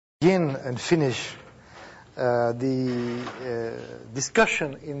begin and finish the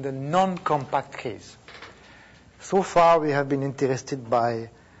discussion in the non-compact case. So far, we have been interested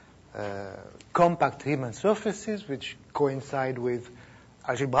by compact Riemann surfaces, which coincide with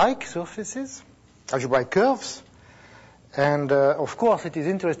algebraic surfaces, algebraic curves. And, of course, it is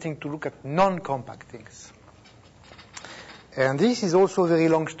interesting to look at non-compact things. And this is also a very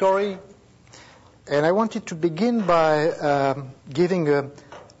long story. And I wanted to begin by giving an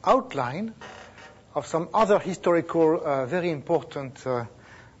outline of some other historical, very important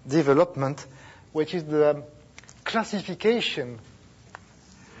development, which is the classification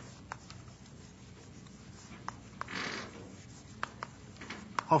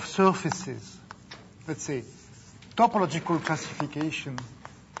of surfaces. Let's say topological classification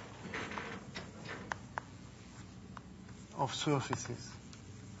of surfaces.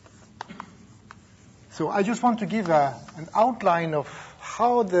 So I just want to give an outline of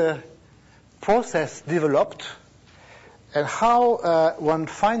how the process developed and how one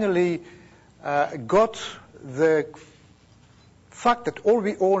finally got the fact that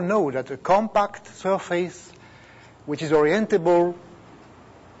we all know that a compact surface which is orientable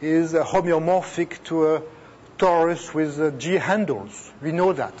is homeomorphic to a torus with G handles. We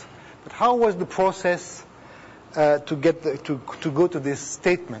know that. But how was the process to go to this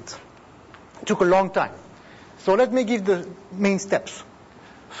statement? It took a long time. So let me give the main steps.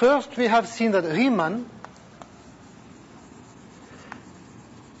 First, we have seen that Riemann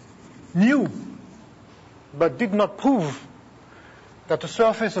knew but did not prove that the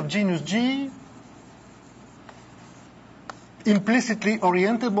surface of genus G, implicitly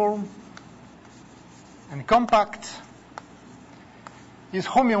orientable and compact, is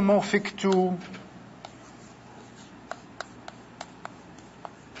homeomorphic to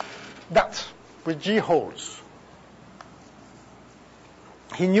that which G holds.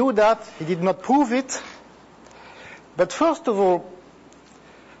 He knew that, he did not prove it. But first of all,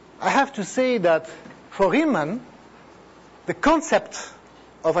 I have to say that for Riemann, the concept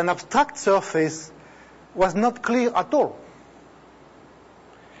of an abstract surface was not clear at all.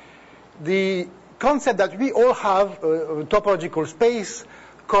 The concept that we all have, a topological space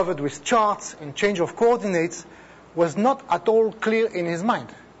covered with charts and change of coordinates, was not at all clear in his mind.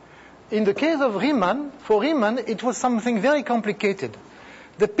 In the case of Riemann, for Riemann, it was something very complicated.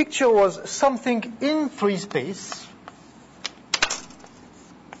 The picture was something in free space,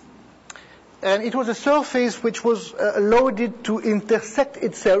 and it was a surface which was loaded to intersect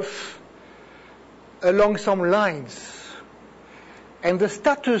itself along some lines. And the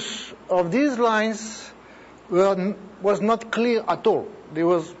status of these lines was not clear at all. There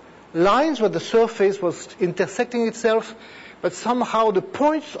was lines where the surface was intersecting itself, but somehow the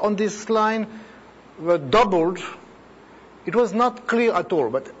points on this line were doubled. It was not clear at all.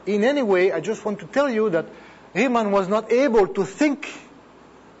 But in any way, I just want to tell you that Riemann was not able to think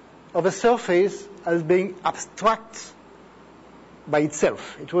of a surface as being abstract by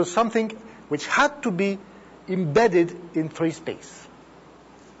itself. It was something which had to be embedded in free space.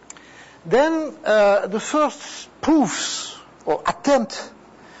 Then the first proofs or attempt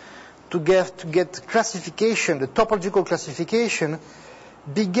to get classification, the topological classification,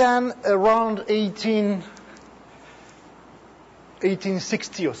 began around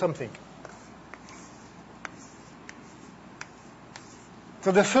 1860 or something.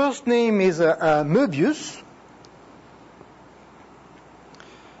 So the first name is Möbius.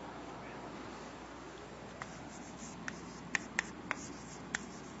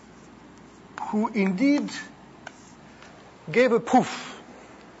 Who indeed gave a proof.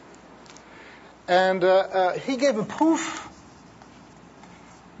 And he gave a proof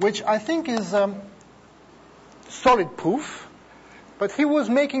which I think is solid proof, but he was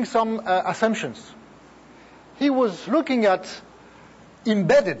making some assumptions. He was looking at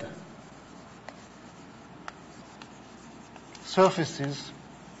embedded surfaces,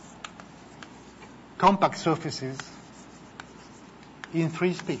 compact surfaces in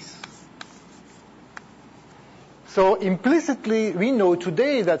free space. So implicitly, we know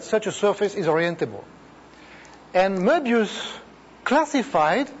today that such a surface is orientable. And Möbius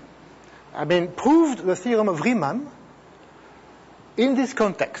proved the theorem of Riemann in this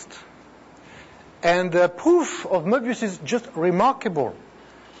context. And the proof of Möbius is just remarkable.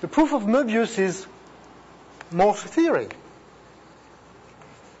 The proof of Möbius is Morse theory.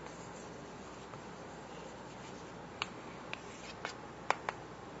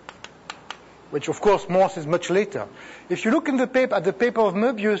 Which, of course, Morse is much later. If you look in at the paper of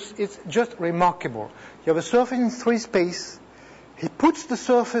Möbius, it's just remarkable. You have a surface in free space. He puts the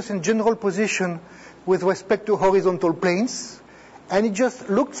surface in general position with respect to horizontal planes, And he just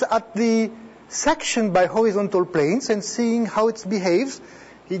looks at the section by horizontal planes and seeing how it behaves,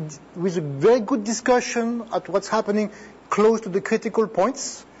 with a very good discussion at what's happening close to the critical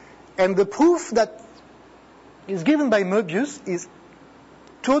points. And the proof that is given by Möbius is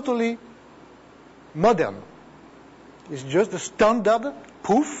totally modern. It's just a standard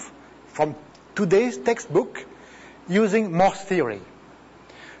proof from today's textbook using Morse theory.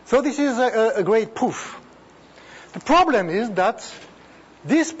 So this is a great proof. The problem is that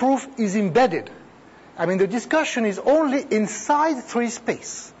this proof is embedded. I mean, the discussion is only inside free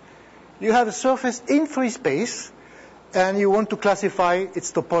space. You have a surface in free space, and you want to classify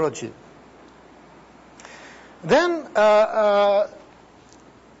its topology. Then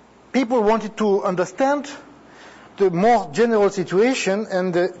people wanted to understand the more general situation,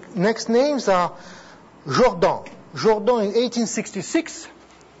 and the next names are Jordan. Jordan in 1866.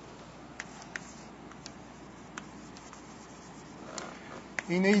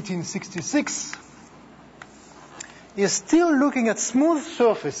 In 1866, is still looking at smooth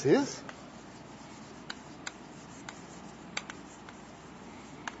surfaces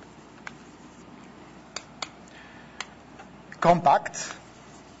compact,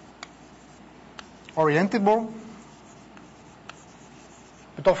 orientable.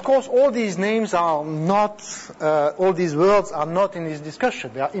 But of course, all these names are not, all these words are not in this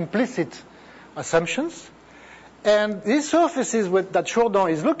discussion. They are implicit assumptions. And these surfaces that Jordan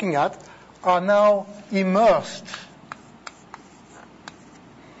is looking at are now immersed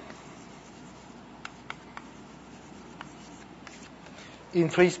in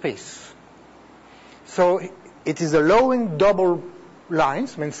free space. So it is allowing double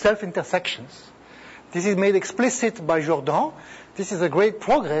lines, I mean self-intersections. This is made explicit by Jordan. This is a great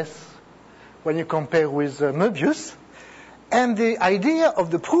progress when you compare with Möbius. And the idea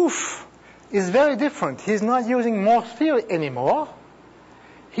of the proof is very different. He's not using Morse theory anymore.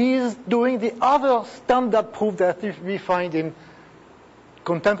 He is doing the other standard proof that we find in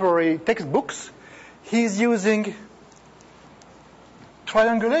contemporary textbooks. He's using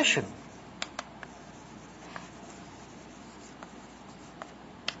triangulation.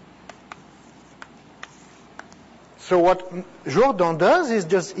 So what Jordan does is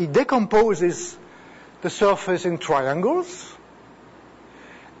just he decomposes the surface in triangles,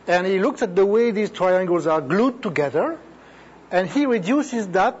 and he looks at the way these triangles are glued together, and he reduces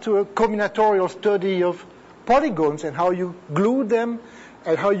that to a combinatorial study of polygons and how you glue them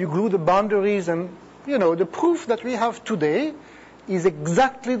and how you glue the boundaries. And, you know, the proof that we have today is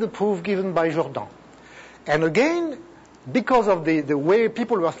exactly the proof given by Jordan. And again, because of the way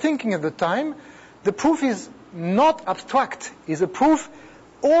people were thinking at the time, the proof is not abstract. It's a proof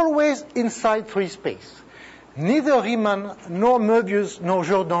always inside free space. Neither Riemann, nor Möbius, nor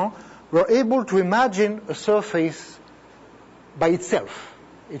Jordan were able to imagine a surface by itself.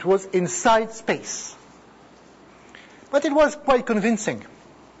 It was inside space. But it was quite convincing.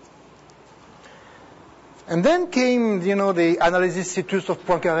 And then came, you know, the analysis situs of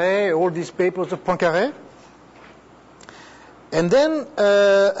Poincaré, all these papers of Poincaré. And then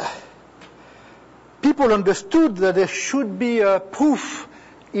people understood that there should be a proof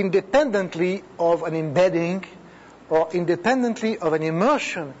independently of an embedding or independently of an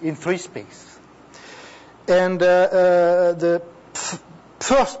immersion in free space. And the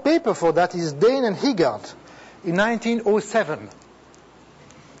first paper for that is Dane and Higard in 1907.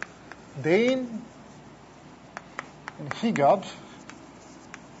 Dane and Higard,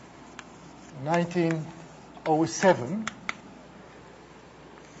 1907.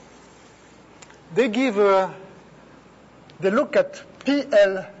 They give they look at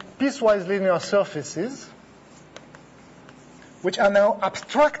PL, piecewise linear surfaces, which are now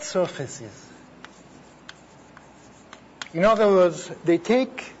abstract surfaces. In other words, they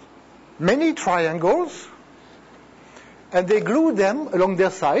take many triangles and they glue them along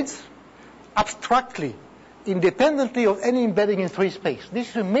their sides abstractly, independently of any embedding in free space. This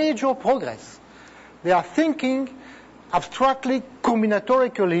is a major progress. They are thinking abstractly,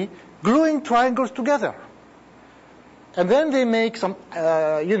 combinatorically, gluing triangles together. And then they make some,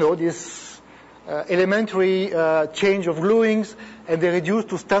 this elementary change of gluings, and they reduce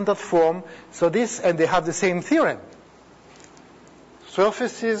to standard form. So this, and they have the same theorem.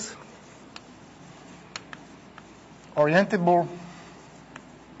 Surfaces, orientable,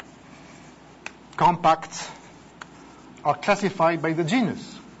 compact, are classified by the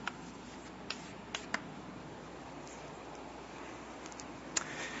genus.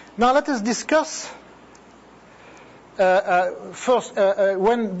 Now let us discuss first,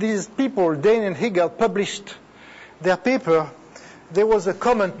 when these people, Dane and Higard, published their paper, there was a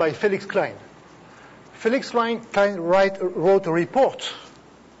comment by Felix Klein. Felix Klein wrote a report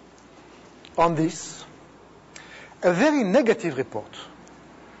on this, a very negative report.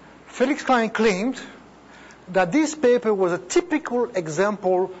 Felix Klein claimed that this paper was a typical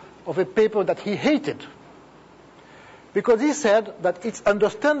example of a paper that he hated, because he said that it's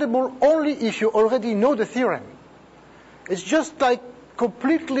understandable only if you already know the theorem. It's just like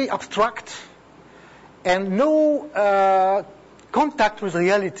completely abstract and no contact with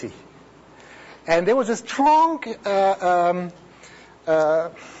reality. And there was a strong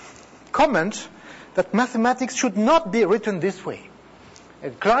comment that mathematics should not be written this way.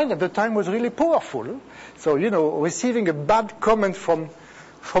 And Klein at the time was really powerful. So, receiving a bad comment from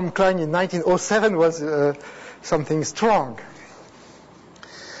Klein in 1907 was something strong.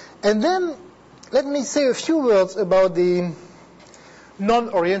 And then let me say a few words about the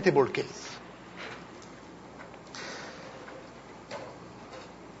non-orientable case.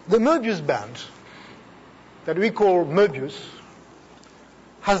 The Möbius band, that we call Möbius,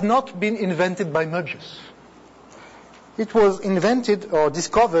 has not been invented by Möbius. It was invented or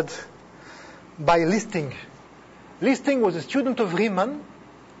discovered by Listing. Listing was a student of Riemann,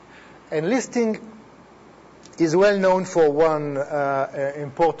 and Listing is well known for one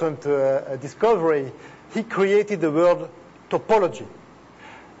important discovery. He created the word topology.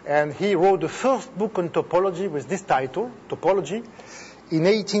 And he wrote the first book on topology with this title, Topology, in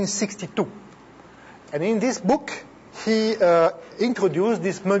 1862. And in this book, he introduced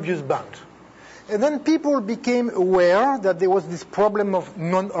this Möbius band. And then people became aware that there was this problem of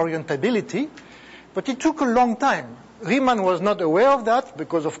non-orientability, but it took a long time. Riemann was not aware of that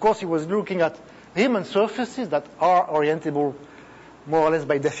because, of course, he was looking at Riemann surfaces that are orientable more or less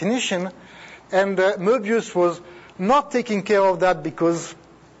by definition. And Möbius was not taking care of that because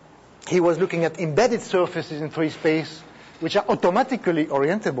he was looking at embedded surfaces in free space, which are automatically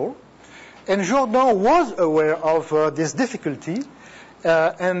orientable. And Jourdan was aware of this difficulty,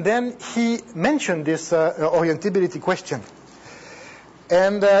 and then he mentioned this orientability question.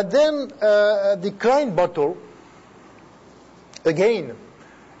 And then the Klein bottle, again,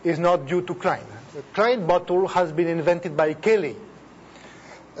 is not due to Klein. The Klein bottle has been invented by Cayley.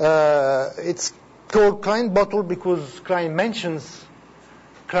 It's called Klein bottle because Klein mentions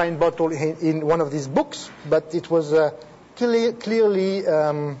Klein bottle in one of these books, but it was clearly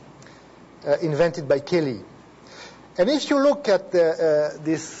invented by Cayley. And if you look at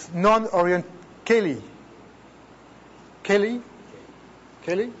this non-orient Cayley, you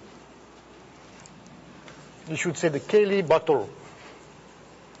should say the Cayley bottle.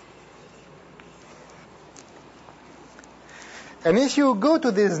 And if you go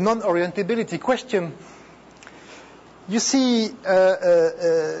to this non-orientability question, you see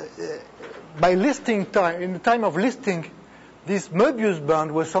by listing time, in the time of listing, this Möbius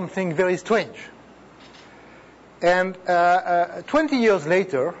band was something very strange. And 20 years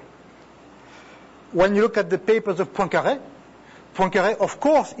later, when you look at the papers of Poincaré, Poincaré, of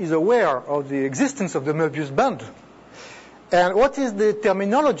course, is aware of the existence of the Möbius band. And what is the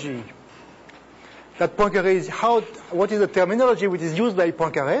terminology that Poincaré is, what is the terminology which is used by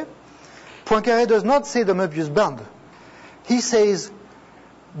Poincaré? Poincaré does not say the Möbius band. He says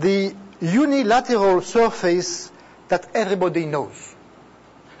the unilateral surface that everybody knows.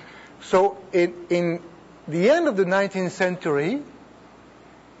 So in the end of the 19th century,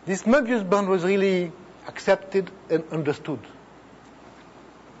 this Möbius band was really accepted and understood.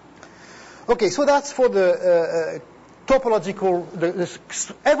 Okay, so that's for the topological,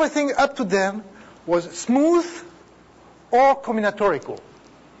 everything up to then was smooth or combinatorial.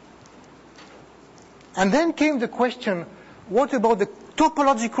 And then came the question, what about the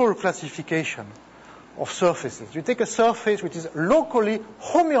topological classification of surfaces? You take a surface which is locally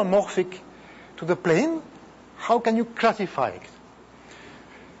homeomorphic to the plane, how can you classify it?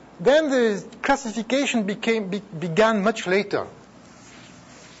 Then the classification began much later.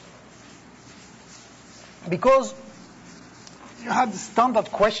 Because you had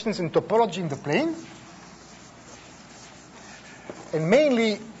standard questions in topology in the plane, and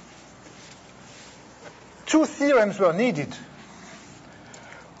mainly two theorems were needed.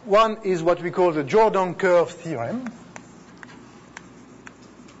 One is what we call the Jordan curve theorem.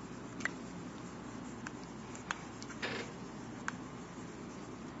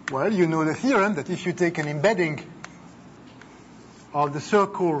 Well, you know the theorem that if you take an embedding of the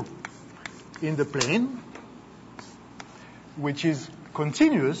circle in the plane, which is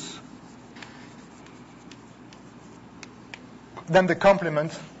continuous, then the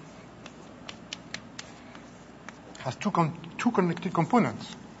complement has two connected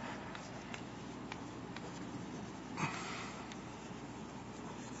components.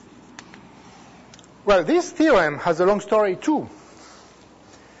 Well, this theorem has a long story too.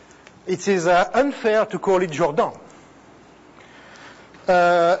 It is unfair to call it Jordan.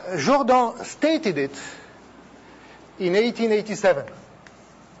 Jordan stated it in 1887.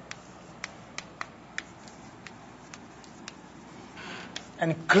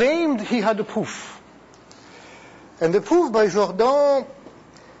 And claimed he had a proof. And the proof by Jordan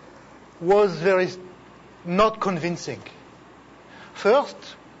was very not convincing. First,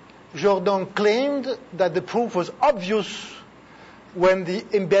 Jordan claimed that the proof was obvious when the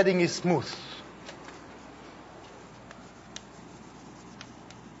embedding is smooth.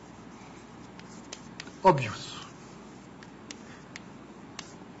 Obvious.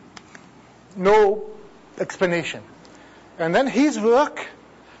 No explanation. And then his work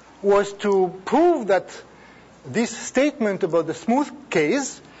was to prove that this statement about the smooth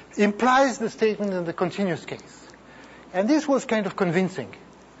case implies the statement in the continuous case. And this was kind of convincing.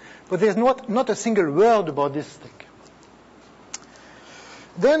 But there's not a single word about this thing.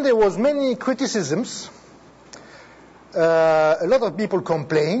 Then there was many criticisms. A lot of people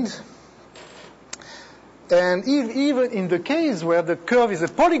complained. And even in the case where the curve is a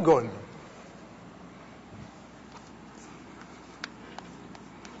polygon,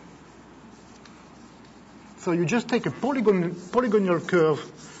 so you just take a polygonal curve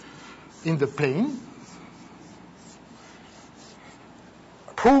in the plane,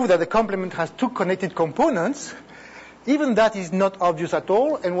 prove that the complement has two connected components, even that is not obvious at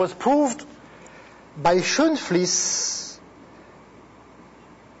all, and was proved by Schoenflies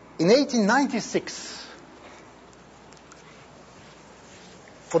in 1896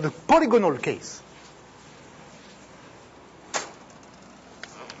 for the polygonal case.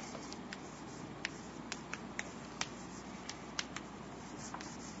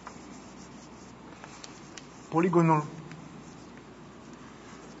 Polygonal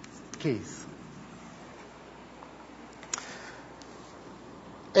case.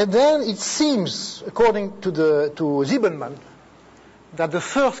 And then it seems, according to Ziebenmann, that the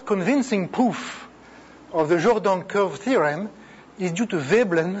first convincing proof of the Jordan curve theorem is due to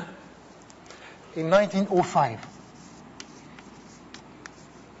Veblen in 1905.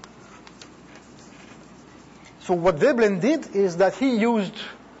 So what Veblen did is that he used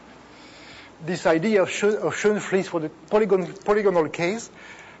this idea of Schoenflies for the polygonal case.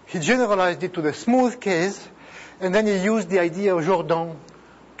 He generalized it to the smooth case, and then he used the idea of Jordan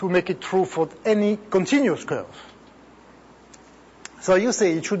to make it true for any continuous curve. So you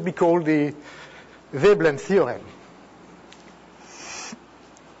say it should be called the Veblen theorem.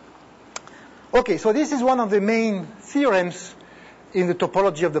 Okay, so this is one of the main theorems in the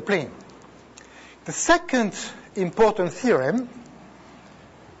topology of the plane. The second important theorem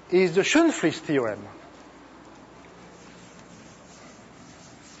is the Schoenflies theorem.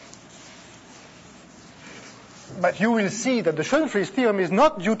 But you will see that the Schoenflies theorem is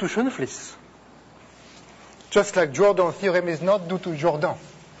not due to Schoenflies, just like Jordan theorem is not due to Jordan.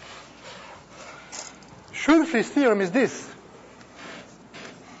 Schoenflies theorem is this.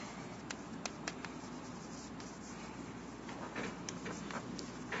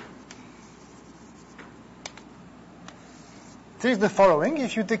 It is the following.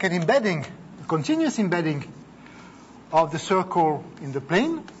 If you take an embedding, a continuous embedding of the circle in the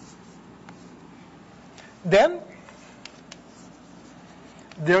plane, then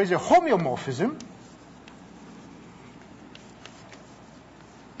there is a homeomorphism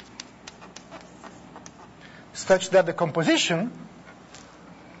such that the composition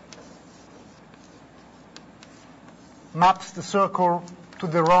maps the circle to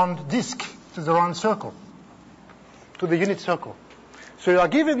the round disk, to the round circle, to the unit circle. So you are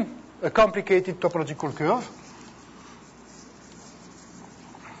given a complicated topological curve.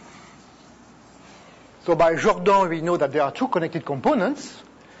 So by Jordan, we know that there are two connected components.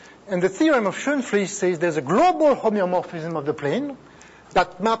 And the theorem of Schoenflies says there's a global homeomorphism of the plane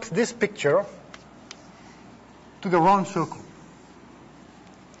that maps this picture to the round circle.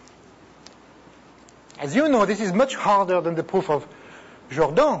 As you know, this is much harder than the proof of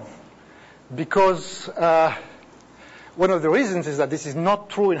Jordan, because one of the reasons is that this is not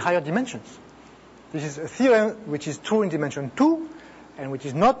true in higher dimensions. This is a theorem which is true in dimension 2 and which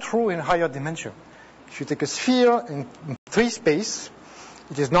is not true in higher dimension. If you take a sphere in 3 space,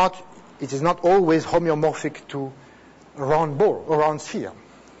 it is not always homeomorphic to a round ball or round sphere.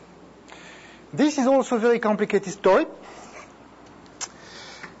 This is also a very complicated story.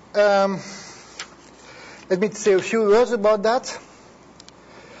 Let me say a few words about that.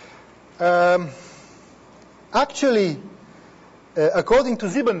 Actually, according to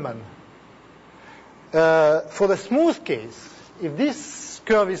Ziebenmann, for the smooth case, if this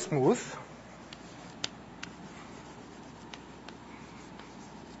curve is smooth,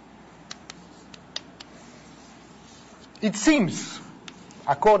 it seems,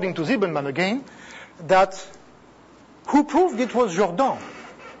 according to Zibelman again, that who proved it was Jordan.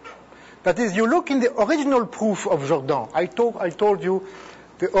 That is, you look in the original proof of Jordan. I told you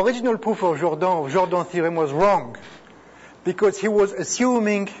the original proof of Jordan's theorem was wrong because he was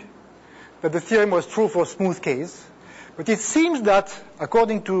assuming that the theorem was true for smooth case. But it seems that,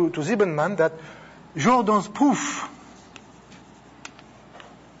 according to Zibelman, that Jordan's proof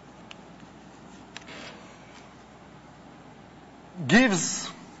gives,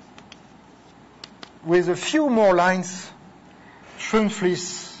 with a few more lines,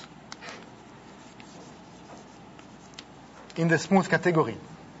 Schoenflies in the smooth category.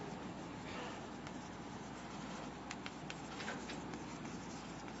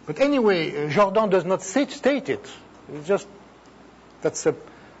 But anyway, Jordan does not state it. It's just that's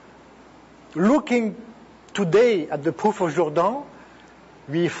looking today at the proof of Jordan,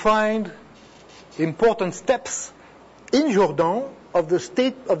 we find important steps in Jordan of the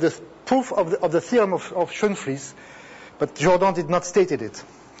state of the proof of the theorem of Schoenflies, but Jordan did not state it.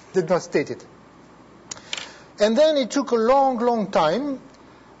 And then it took a long time,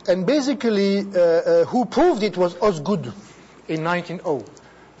 and basically who proved it was Osgood in 1900.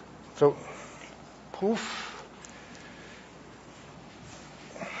 So,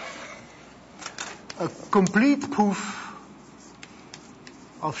 a complete proof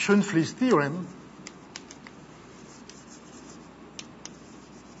of Schoenflies' theorem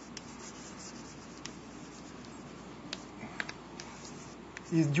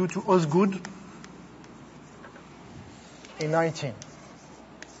is due to Osgood in 19.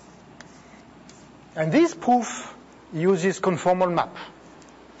 And this proof uses conformal map.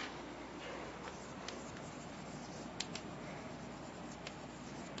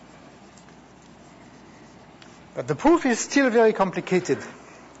 But the proof is still very complicated.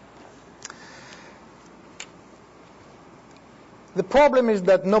 The problem is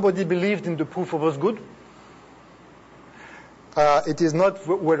that nobody believed in the proof of Osgood. It is not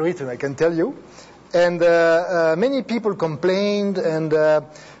well written, I can tell you. And many people complained, and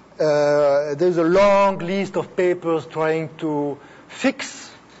there's a long list of papers trying to fix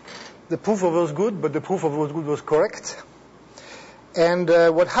the proof of Osgood, but the proof of Osgood was correct. And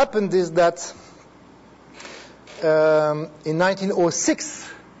what happened is that in 1906,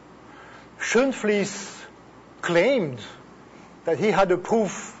 Schoenflies claimed that he had a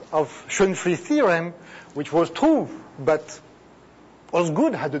proof of Schoenflies' theorem, which was true, but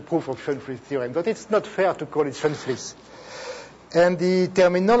Osgood had a proof of Schoenflies' theorem, but it's not fair to call it Schoenflies. And the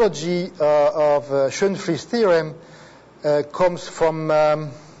terminology of Schoenflies' theorem comes from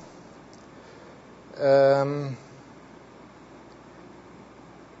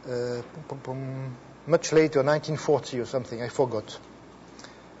much later, 1940 or something, I forgot.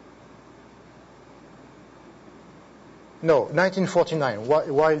 No, 1949,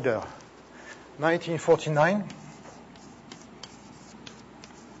 Wilder. 1949,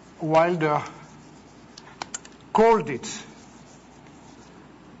 Wilder called it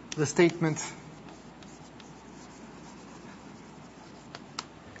the statement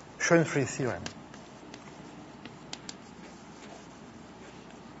Schoenflies theorem.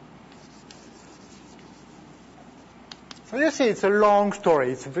 So you see, it's a long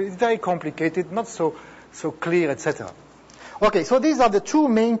story. It's very complicated, not so clear, etc. Okay, so these are the two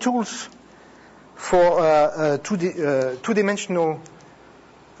main tools for two-dimensional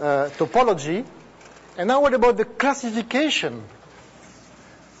topology. And now what about the classification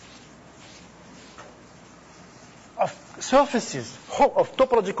of surfaces, of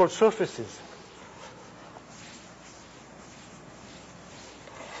topological surfaces?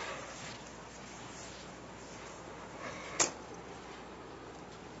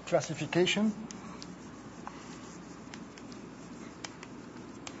 Classification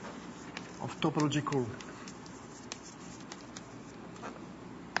of topological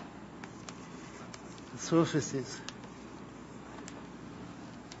surfaces.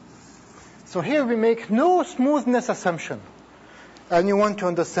 So here we make no smoothness assumption, and you want to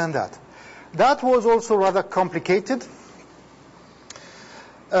understand that. That was also rather complicated.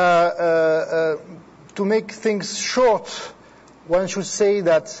 To make things short, one should say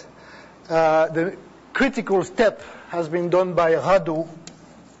that the critical step has been done by Rado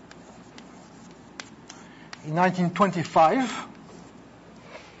in 1925,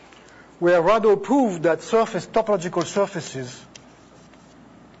 where Rado proved that topological surfaces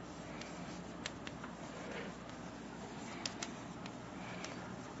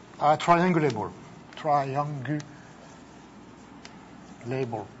are triangulable.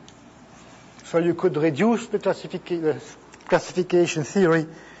 So you could reduce the classification theory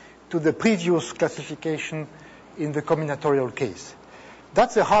to the previous classification in the combinatorial case.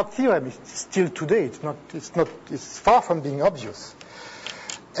 That's a hard theorem. It's still today. It's far from being obvious.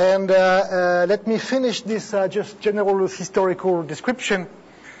 And let me finish this just general historical description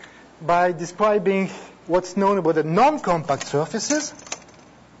by describing what's known about the non-compact surfaces.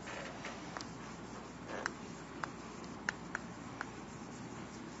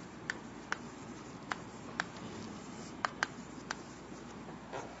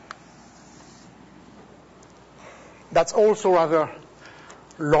 That's also rather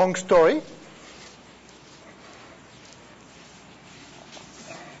long story.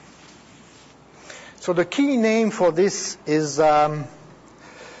 So the key name for this is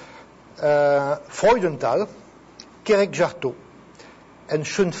Freudenthal, Klerk-Jarteau, and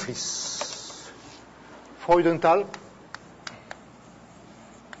Schoenflies. Freudenthal,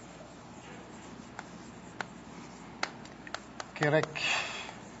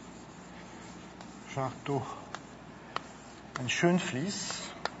 Klerk-Jarteau, and Schoenflies.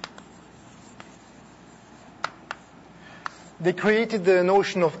 They created the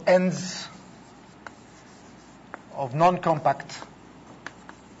notion of ends of non-compact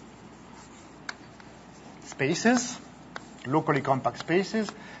spaces, locally compact spaces,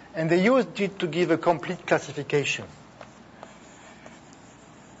 and they used it to give a complete classification.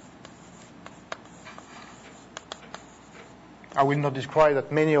 I will not describe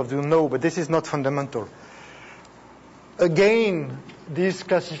that, many of you know, but this is not fundamental. Again, this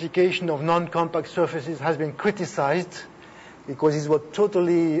classification of non-compact surfaces has been criticized because it was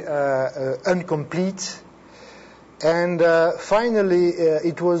totally incomplete. And finally,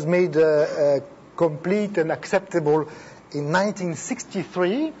 it was made complete and acceptable in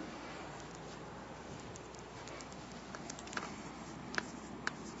 1963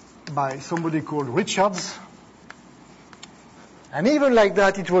 by somebody called Richards. And even like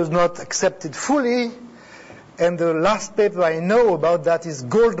that, it was not accepted fully. And the last paper I know about that is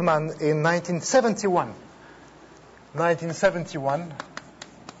Goldman in 1971. 1971.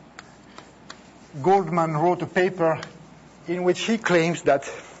 Goldman wrote a paper in which he claims that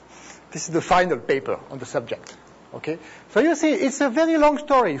this is the final paper on the subject. Okay? So you see, it's a very long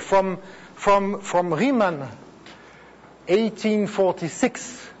story from Riemann,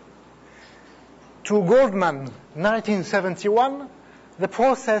 1846, to Goldman, 1971. The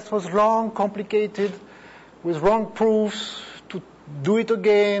process was long, complicated, with wrong proofs, to do it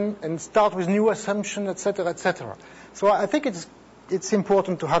again and start with new assumptions, etc., etc. So I think it's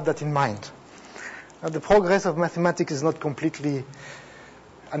important to have that in mind. The progress of mathematics is not completely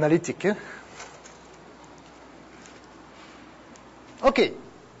analytic. Okay.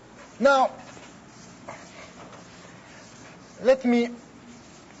 Now, let me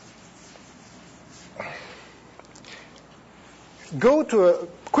go to a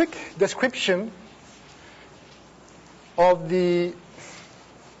quick description of the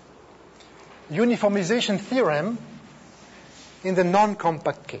uniformization theorem in the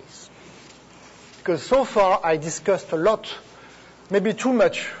non-compact case. Because so far I discussed a lot, maybe too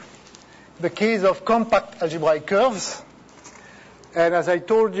much, the case of compact algebraic curves. And as I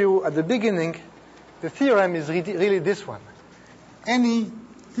told you at the beginning, the theorem is really this one. Any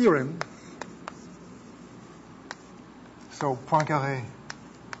theorem, so Poincaré,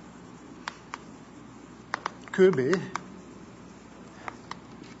 Köbe,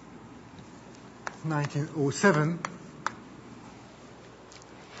 1907,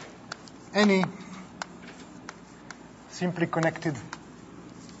 any simply connected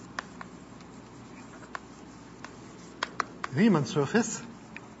Riemann surface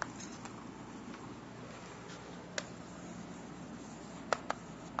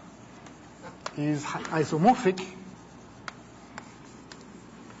is isomorphic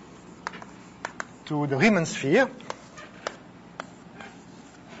to the Riemann sphere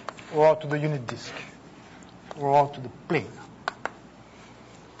or to the unit disk or to the plane.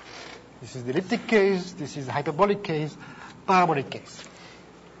 This is the elliptic case, this is the hyperbolic case, parabolic case.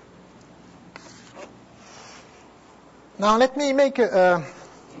 Now let me make a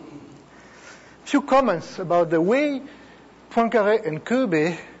few comments about the way Poincaré and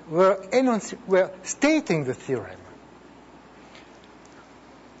Köbe were stating the theorem.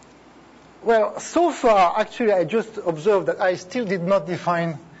 Well, so far, actually, I just observed that I still did not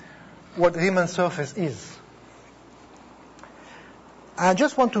define what Riemann surface is. I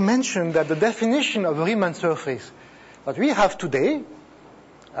just want to mention that the definition of a Riemann surface that we have today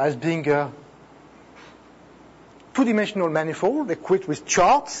as being a two-dimensional manifold equipped with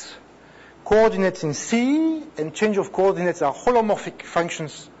charts, coordinates in C, and change of coordinates are holomorphic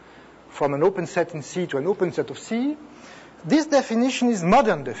functions from an open set in C to an open set of C. This definition is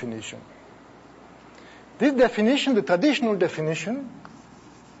modern definition. This definition, the traditional definition,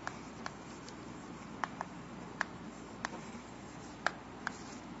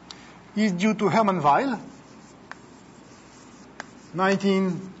 is due to Hermann Weyl,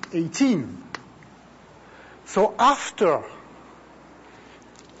 1918. So after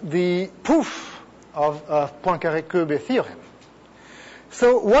the proof of Poincaré-Köbe theorem.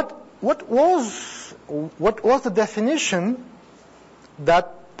 So what was the definition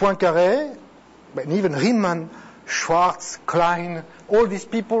that Poincaré, and even Riemann, Schwarz, Klein, all these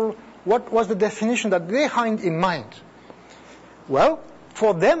people, what was the definition that they had in mind? Well,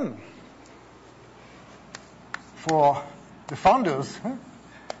 for them, for the founders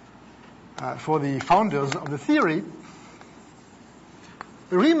of the theory,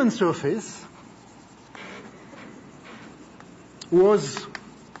 the Riemann surface was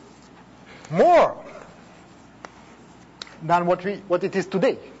more than what it is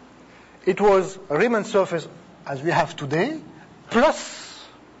today. It was a Riemann surface as we have today, plus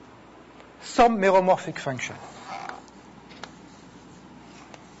some meromorphic function.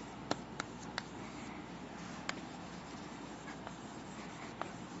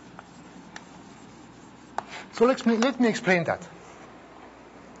 So let me explain that.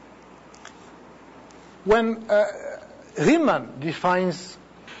 When Riemann defines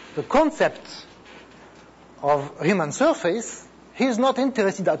the concept of Riemann surface, he is not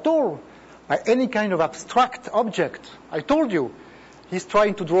interested at all by any kind of abstract object. I told you, he's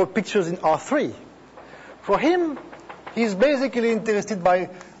trying to draw pictures in R3. For him, he's basically interested by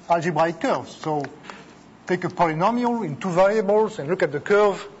algebraic curves. So take a polynomial in two variables and look at the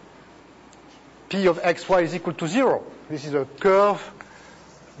curve P of xy is equal to 0. This is a curve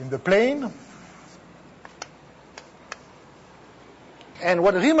in the plane. And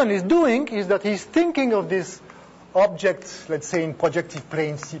what Riemann is doing is that he's thinking of this object, let's say in projective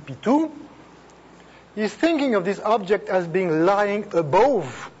plane CP2. He's thinking of this object as being lying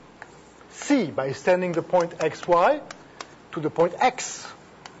above C by extending the point xy to the point x.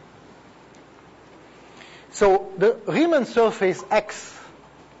 So the Riemann surface x,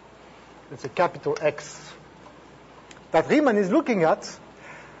 it's a capital X, that Riemann is looking at,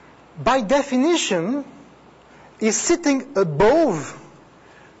 by definition, is sitting above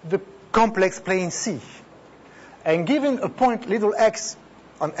the complex plane C. And given a point little x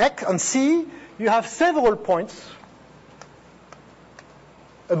on C, you have several points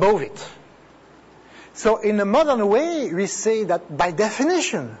above it. So in a modern way, we say that by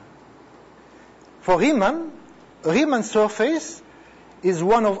definition, for Riemann, a Riemann surface is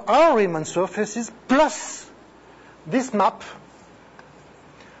one of our Riemann surfaces plus this map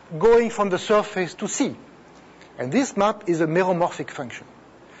going from the surface to C. And this map is a meromorphic function.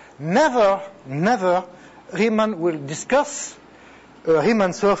 Never Riemann will discuss a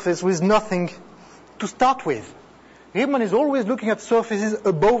Riemann surface with nothing to start with. Riemann is always looking at surfaces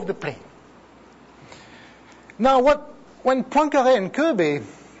above the plane. Now, when Poincaré and Köbe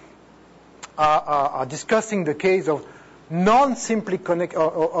are discussing the case of non-compact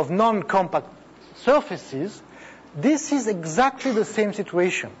surfaces, this is exactly the same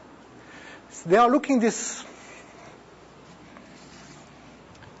situation. They are looking this.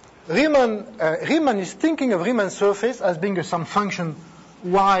 Riemann is thinking of Riemann surface as being some function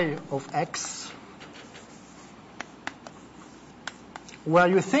y of x, where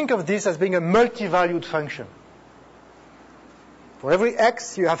you think of this as being a multi-valued function. For every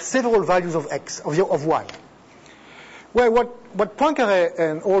x, you have several values of x, of y. Well, what Poincaré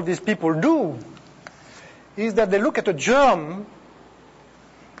and all these people do is that they look at a germ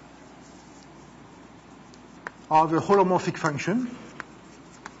of a holomorphic function,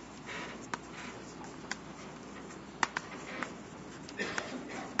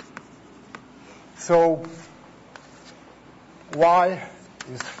 so y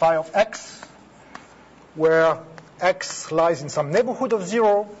is phi of x, where x lies in some neighborhood of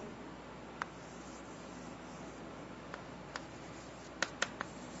 0.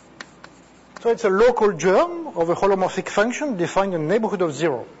 So it's a local germ of a holomorphic function defined in the neighborhood of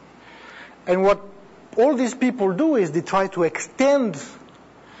 0. And what all these people do is they try to extend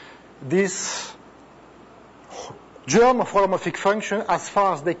this germ of holomorphic function as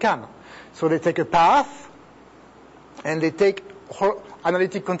far as they can. So they take a path and they take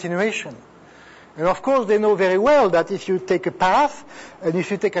analytic continuation. And of course, they know very well that if you take a path and if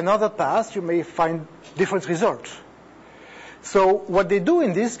you take another path, you may find different results. So what they do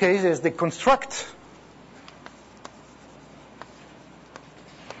in this case is they construct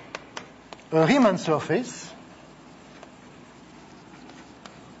a Riemann surface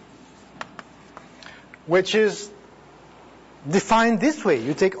which is defined this way.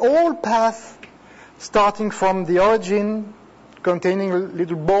 You take all paths starting from the origin containing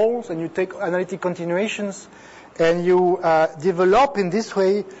little balls, and you take analytic continuations, and you develop in this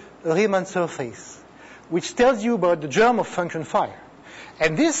way a Riemann surface, which tells you about the germ of function phi.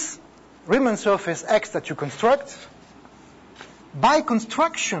 And this Riemann surface X that you construct, by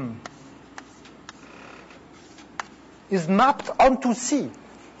construction, is mapped onto C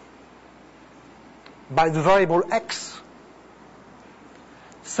by the variable X.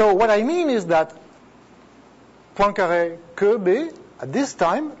 So what I mean is that Poincaré, Koebe, at this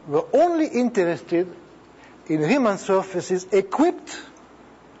time, were only interested in Riemann surfaces equipped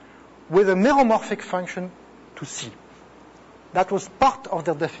with a meromorphic function to C. That was part of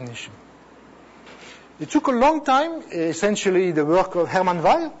their definition. It took a long time, essentially the work of Hermann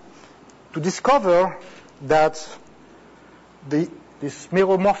Weyl, to discover that this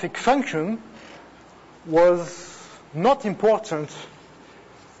meromorphic function was not important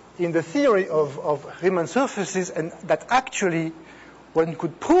in the theory of Riemann surfaces, and that actually one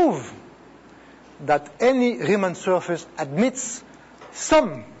could prove that any Riemann surface admits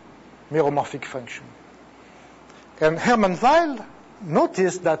some meromorphic function. And Hermann Weyl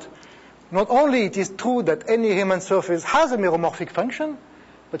noticed that not only it is true that any Riemann surface has a meromorphic function,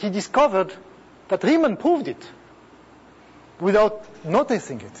 but he discovered that Riemann proved it without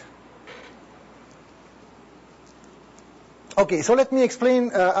noticing it. Okay, so let me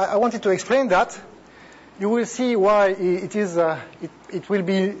explain. I wanted to explain that. You will see why it will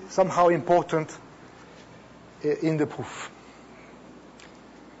be somehow important in the proof.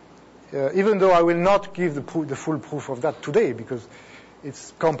 Even though I will not give the full proof of that today because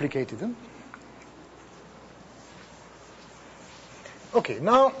it's complicated. Huh? Okay,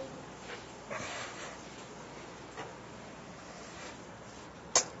 now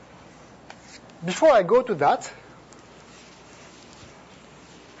before I go to that,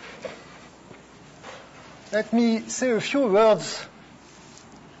 let me say a few words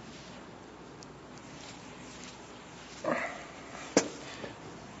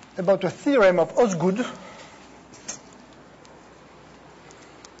about a theorem of Osgood.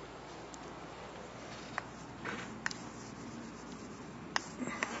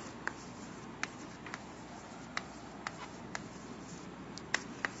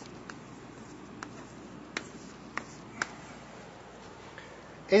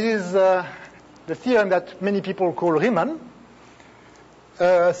 It is the theorem that many people call Riemann.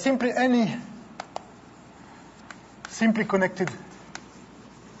 Simply any simply connected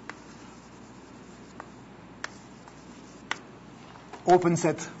open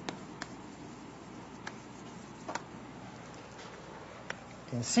set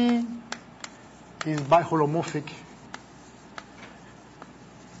in C is biholomorphic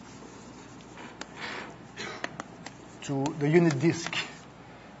to the unit disk.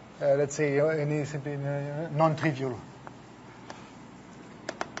 Let's say any simply non-trivial.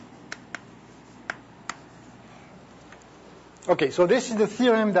 Okay, so this is the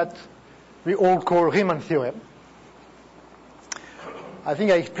theorem that we all call Riemann theorem. I think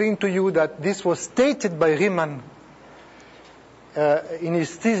I explained to you that this was stated by Riemann in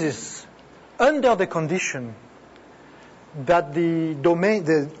his thesis under the condition that the domain,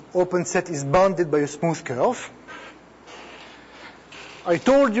 the open set, is bounded by a smooth curve. I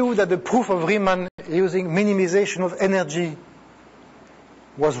told you that the proof of Riemann using minimization of energy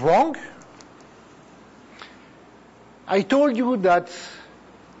was wrong. I told you that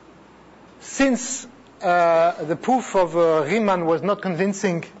since the proof of Riemann was not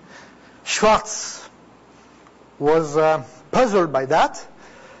convincing, Schwarz was puzzled by that,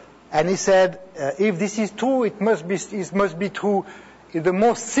 and he said, if this is true, it must be true in the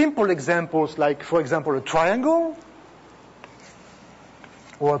most simple examples, like, for example, a triangle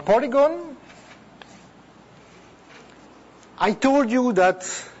or a polygon. I told you that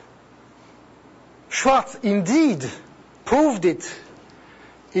Schwarz indeed proved it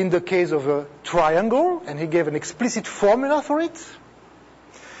in the case of a triangle, and he gave an explicit formula for it.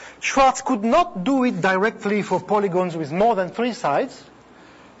 Schwarz could not do it directly for polygons with more than 3 sides.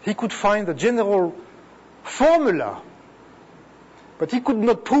 He could find the general formula, but he could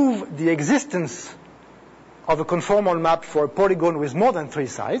not prove the existence of a conformal map for a polygon with more than 3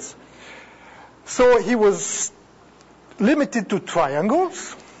 sides. So he was limited to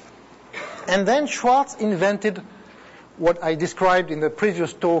triangles, and then Schwarz invented what I described in the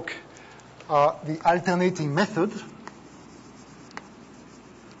previous talk, the alternating method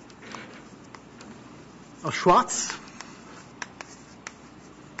of Schwarz,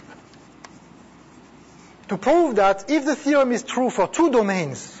 to prove that if the theorem is true for 2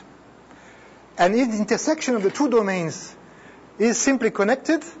 domains, and if the intersection of the 2 domains is simply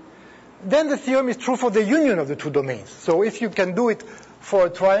connected, then the theorem is true for the union of the two domains. So if you can do it for a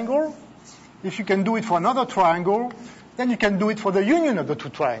triangle, if you can do it for another triangle, then you can do it for the union of the two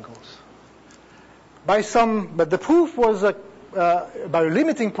triangles. But the proof was by a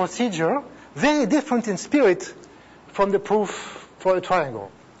limiting procedure, very different in spirit from the proof for a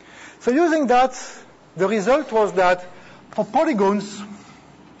triangle. So using that, the result was that for polygons,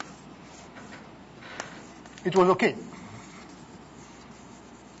 it was okay.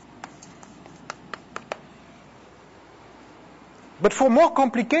 But for more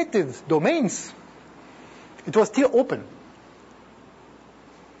complicated domains, it was still open.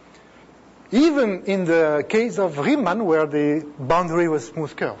 Even in the case of Riemann, where the boundary was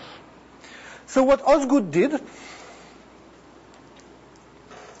smooth curve. So what Osgood did,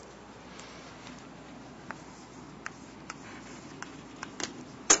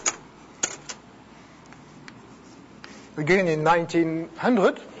 again in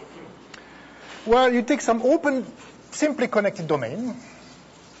 1900, well, you take some open, simply connected domain,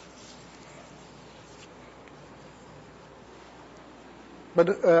 but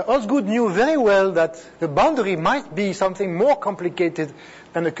Osgood knew very well that the boundary might be something more complicated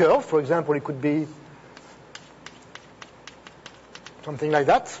than a curve. For example, it could be something like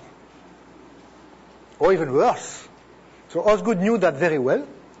that, or even worse. So Osgood knew that very well.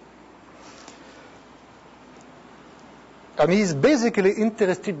 And he's basically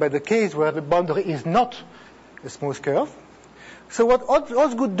interested by the case where the boundary is not a smooth curve. So what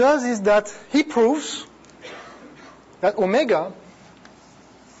Osgood does is that he proves that omega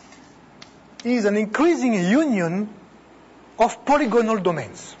is an increasing union of polygonal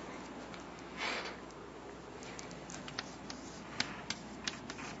domains.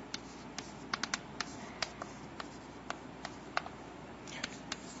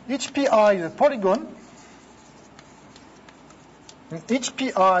 Each pi is a polygon, and each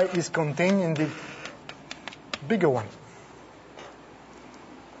pi is contained in the bigger one.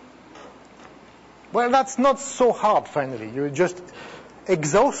 Well, that's not so hard, finally. You just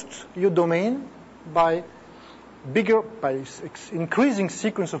exhaust your domain by increasing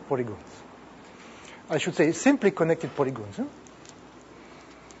sequence of polygons. I should say simply connected polygons. Huh?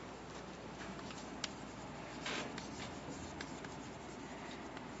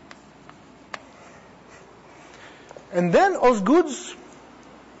 And then Osgood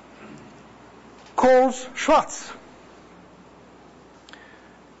calls Schwarz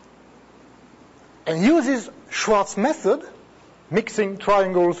and uses Schwarz method, mixing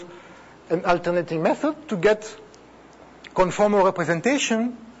triangles and alternating method, to get conformal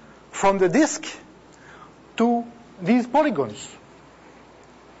representation from the disk to these polygons.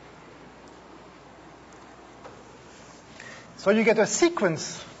 So you get a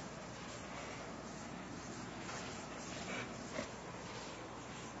sequence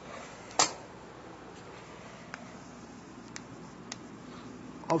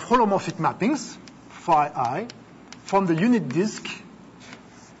of holomorphic mappings, phi I, from the unit disk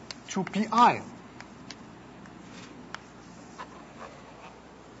to pi.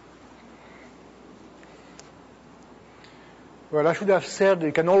 Well, I should have said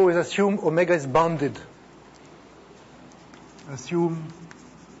you can always assume omega is bounded. Assume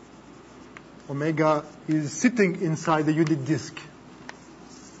omega is sitting inside the unit disk.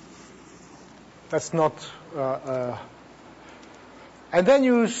 That's not... And then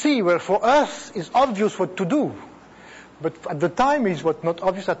you see, well, for us, it's obvious what to do. But at the time, it's not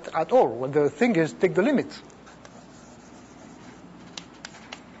obvious at all. Well, the thing is, take the limit.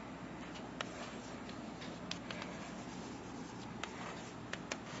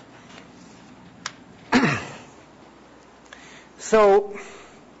 So,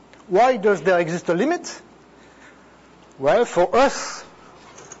 why does there exist a limit? Well, for us,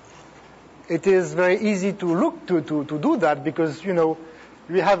 it is very easy to look to do that because, you know,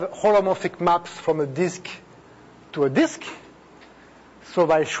 we have holomorphic maps from a disk to a disk. So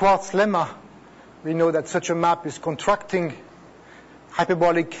by Schwarz lemma, we know that such a map is contracting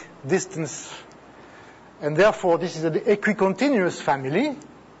hyperbolic distance, and therefore this is an equicontinuous family,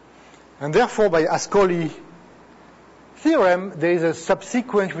 and therefore by Ascoli theorem there is a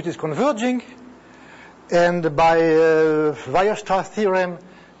subsequence which is converging, and by Weierstrass theorem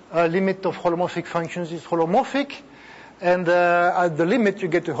limit of holomorphic functions is holomorphic, and at the limit you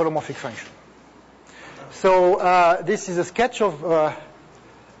get a holomorphic function. So this is a sketch of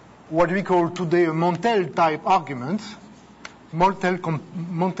what we call today a Montel type argument,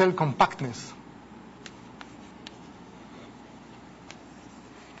 Montel compactness.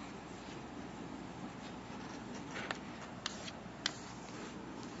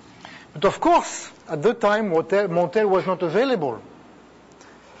 But of course, at the time, Montel was not available.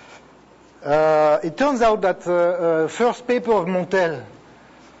 It turns out that first paper of Montel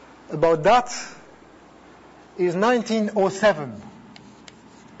about that is 1907,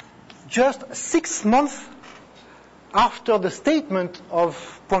 just 6 months after the statement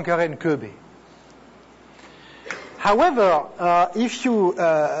of Poincaré and Kirby. However,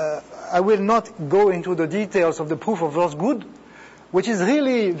 I will not go into the details of the proof of Osgood, which is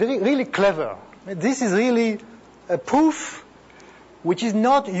really clever. This is really a proof which is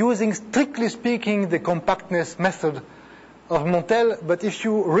not using, strictly speaking, the compactness method of Montel, but if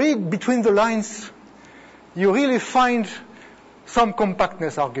you read between the lines, you really find some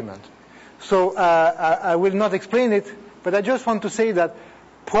compactness argument. So I will not explain it, but I just want to say that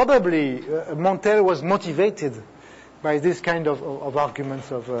probably Montel was motivated by this kind of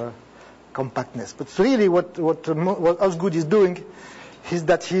arguments of compactness. But really what Osgood is doing is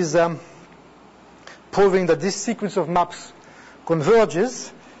that he's proving that this sequence of maps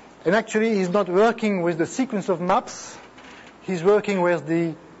converges, and actually he's not working with the sequence of maps, he's working with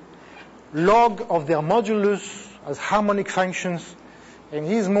the log of their modulus as harmonic functions, and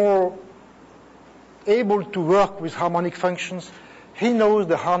he's more able to work with harmonic functions. He knows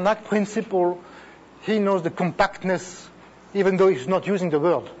the Harnack principle, he knows the compactness, even though he's not using the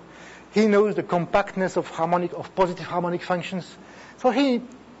word. He knows the compactness of positive harmonic functions. So he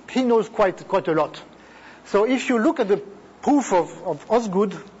knows quite a lot. So if you look at the proof of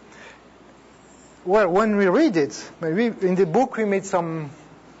Osgood, well, when we read it, in the book we made some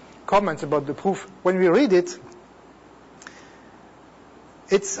comments about the proof. When we read it,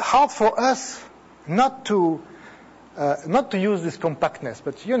 it's hard for us not to use this compactness,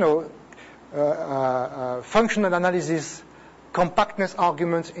 but functional analysis, compactness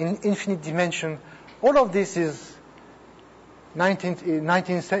arguments in infinite dimension, all of this is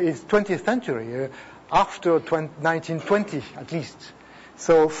 20th century, after 1920 at least.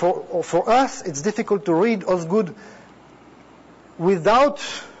 So for us, it's difficult to read Osgood without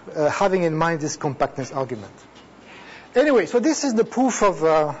having in mind this compactness argument. Anyway, so this is the proof of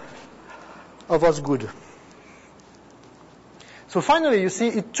Osgood. So finally, you see,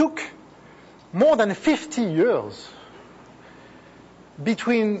 it took more than 50 years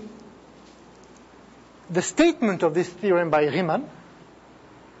between the statement of this theorem by Riemann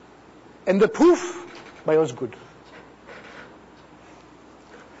and the proof by Osgood.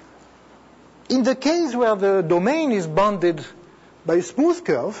 In the case where the domain is bounded by a smooth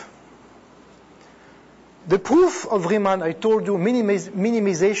curve, the proof of Riemann, I told you,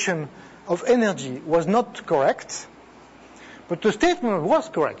 minimization of energy was not correct, but the statement was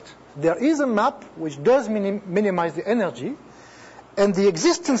correct. There is a map which does minimize the energy, and the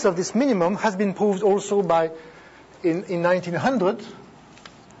existence of this minimum has been proved also in 1900,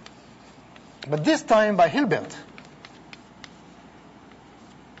 but this time by Hilbert.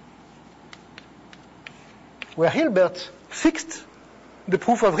 Where Hilbert fixed the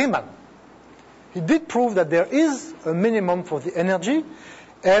proof of Riemann. He did prove that there is a minimum for the energy,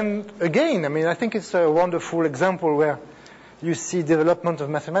 and again, I think it's a wonderful example where you see development of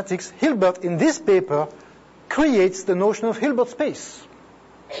mathematics. Hilbert, in this paper, creates the notion of Hilbert space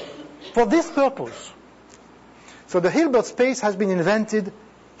for this purpose. So the Hilbert space has been invented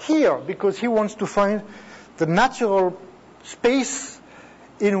here because he wants to find the natural space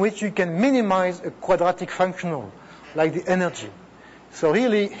in which you can minimize a quadratic functional, like the energy. So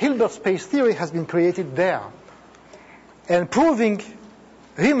really, Hilbert space theory has been created there, and proving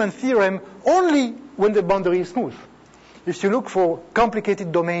Riemann theorem only when the boundary is smooth. If you look for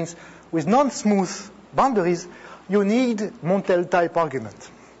complicated domains with non-smooth boundaries, you need Montel type argument.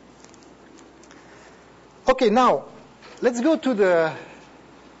 Okay, now let's go to the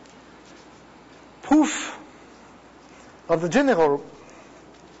proof of the general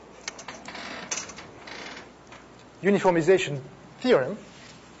uniformization theorem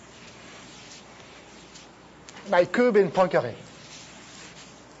by Kirby and Poincaré.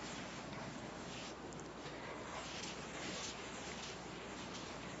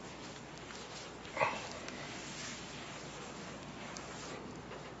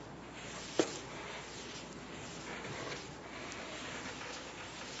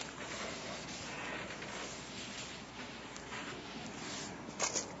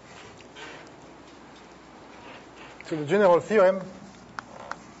 So the general theorem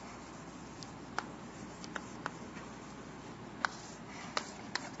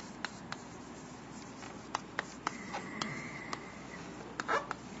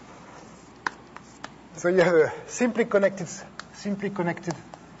so you have a simply connected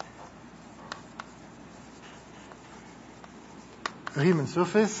Riemann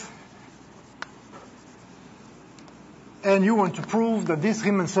surface, and you want to prove that this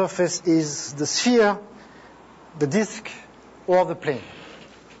Riemann surface is the sphere, the disk, or the plane.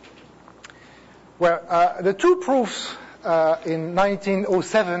 Well, the two proofs in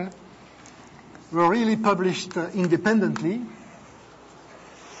 1907 were really published independently.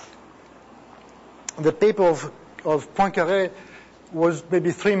 The paper of Poincaré was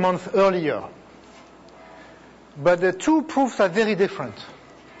maybe 3 months earlier. But the two proofs are very different.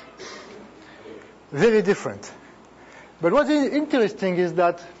 Very different. But what is interesting is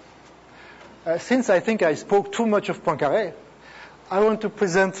that since I think I spoke too much of Poincaré, I want to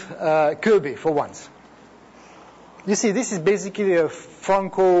present Köbe for once. You see, this is basically a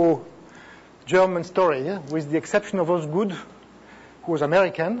Franco-German story, with the exception of Osgood, who was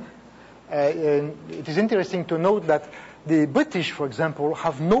American. And it is interesting to note that the British, for example,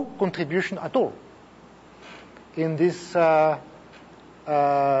 have no contribution at all in this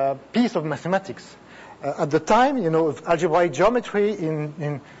piece of mathematics. At the time, algebraic geometry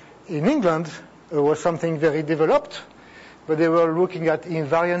in England was something very developed, but they were looking at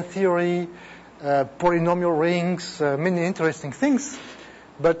invariant theory, polynomial rings, many interesting things,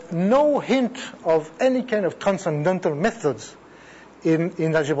 but no hint of any kind of transcendental methods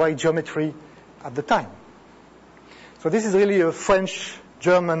in algebraic geometry at the time. So this is really a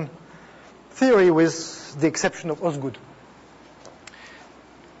French-German theory with the exception of Osgood.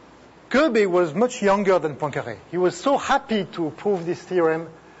 Köbe was much younger than Poincaré. He was so happy to prove this theorem,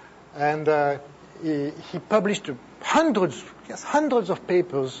 and he published hundreds of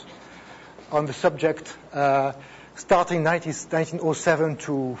papers on the subject, starting 1907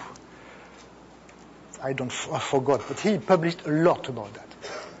 to, I forgot, but he published a lot about that.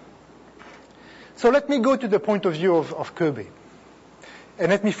 So let me go to the point of view of Köbe, and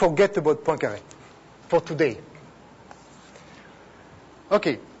let me forget about Poincaré for today.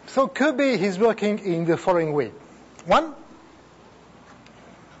 Okay, so Köbe is working in the following way. One,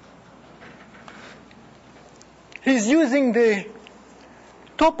 he's using the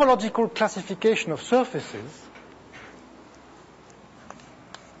topological classification of surfaces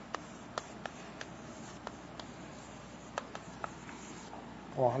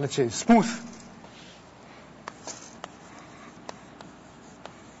or let's say smooth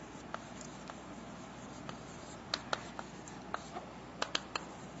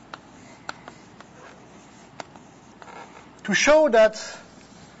to show that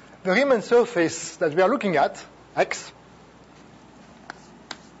the Riemann surface that we are looking at, X,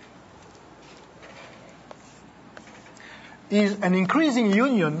 is an increasing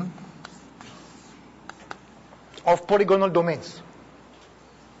union of polygonal domains.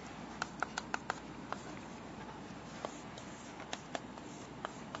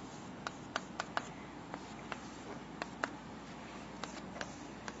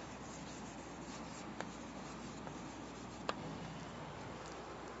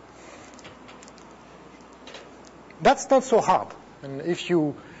 That's not so hard. And if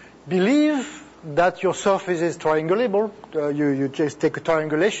you believe that your surface is triangulable, you just take a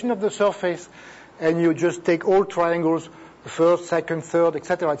triangulation of the surface, and you just take all triangles, the first, second, third,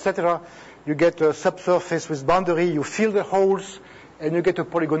 etc., you get a subsurface with boundary, you fill the holes, and you get a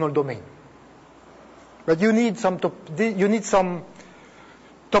polygonal domain. But you need some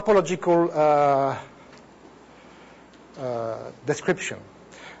topological description.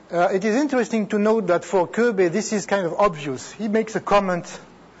 It is interesting to note that for Köbe, this is kind of obvious. He makes a comment,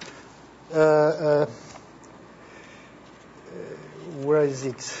 where is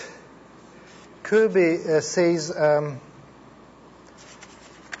it? Köbe says,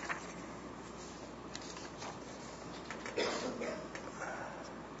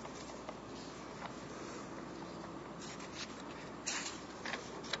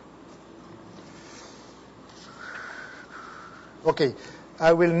 okay,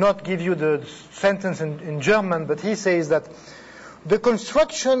 I will not give you the sentence in German, but he says that the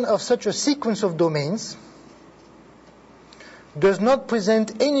construction of such a sequence of domains does not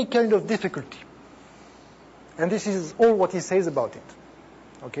present any kind of difficulty. And this is all what he says about it.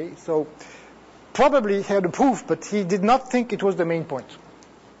 Okay, so probably he had a proof, but he did not think it was the main point.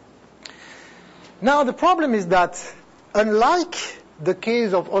 Now the problem is that, unlike the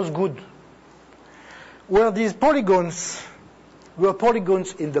case of Osgood, where these polygons were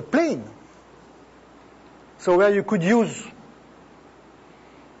polygons in the plane, so where you could use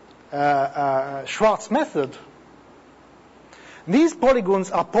Schwarz method, these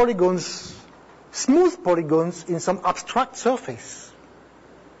polygons are polygons, smooth polygons in some abstract surface.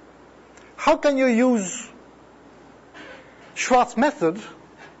 How can you use Schwarz method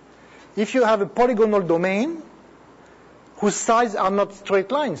if you have a polygonal domain whose sides are not straight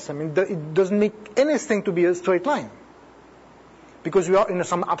lines? I mean, it doesn't make anything to be a straight line. because we are in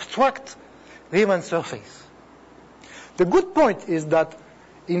some abstract Riemann surface. The good point is that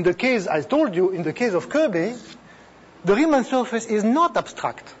in the case, I told you, in the case of Kirby, the Riemann surface is not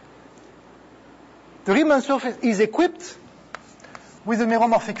abstract. The Riemann surface is equipped with a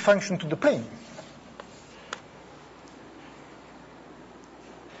meromorphic function to the plane.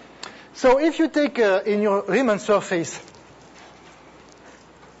 So if you take in your Riemann surface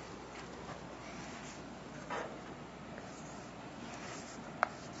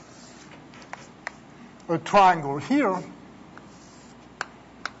a triangle here,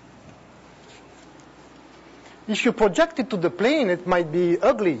 if you project it to the plane, it might be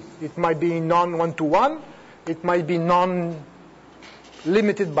ugly. It might be non-one-to-one. It might be non-limited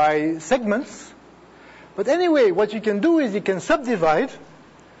by segments. But anyway, what you can do is you can subdivide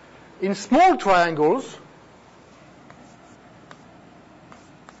in small triangles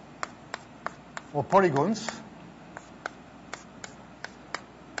or polygons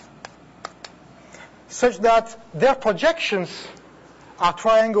such that their projections are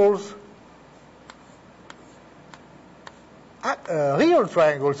triangles, real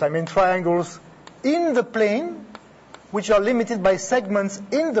triangles, I mean triangles in the plane which are limited by segments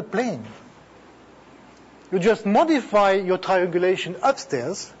in the plane. You just modify your triangulation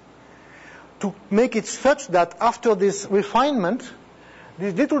upstairs to make it such that after this refinement,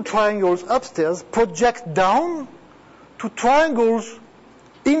 these little triangles upstairs project down to triangles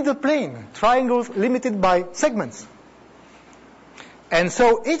in the plane, triangles limited by segments. And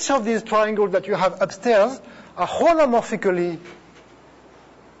so each of these triangles that you have upstairs are holomorphically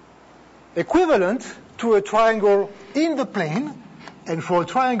equivalent to a triangle in the plane. And for a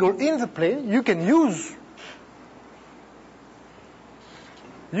triangle in the plane, you can use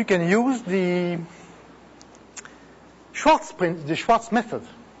the Schwarz method.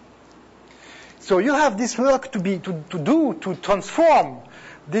 So you have this work to transform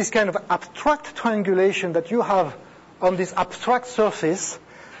this kind of abstract triangulation that you have on this abstract surface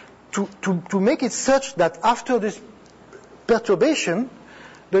to make it such that after this perturbation,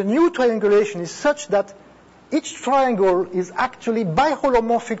 the new triangulation is such that each triangle is actually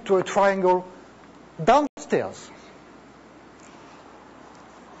biholomorphic to a triangle downstairs.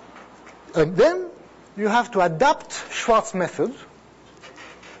 And then you have to adapt Schwarz method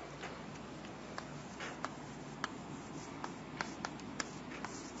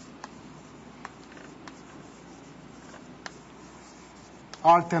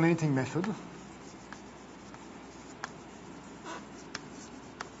alternating method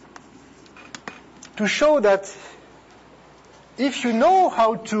to show that if you know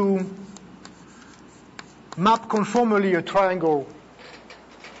how to map conformally a triangle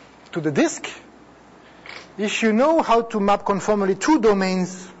to the disk, if you know how to map conformally two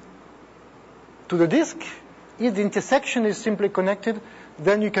domains to the disk, if the intersection is simply connected,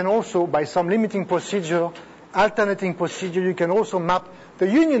 then you can also, by some limiting procedure, alternating procedure, you can also map the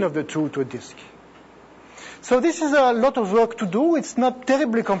union of the two to a disk. So this is a lot of work to do. It's not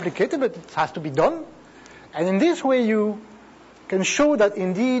terribly complicated, but it has to be done. And in this way, you can show that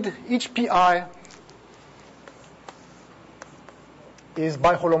indeed each PI is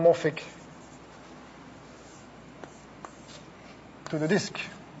biholomorphic to the disk.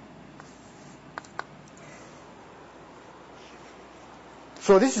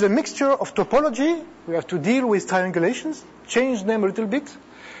 So this is a mixture of topology. We have to deal with triangulations, change them a little bit,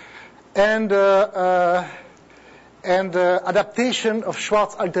 and adaptation of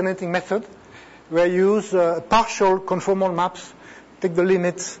Schwarz alternating method, where you use partial conformal maps, take the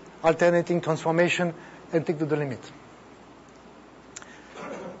limit, alternating transformation, and take to the limit.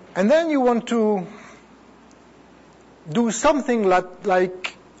 And then you want to do something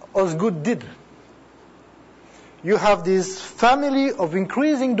like Osgood did. You have this family of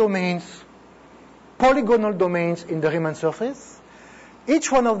increasing domains, polygonal domains in the Riemann surface.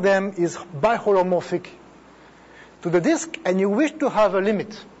 Each one of them is biholomorphic to the disk, and you wish to have a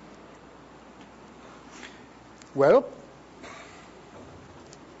limit. Well,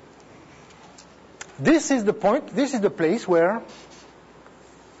 this is the point, this is the place where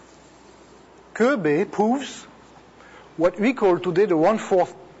Kirby proves what we call today the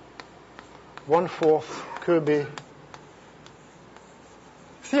one-fourth Kirby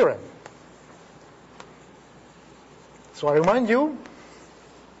theorem. So I remind you,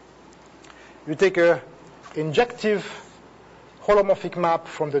 you take an injective holomorphic map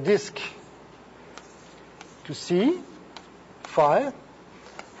from the disk to C, phi.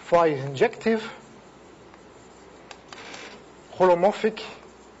 Phi is injective, holomorphic.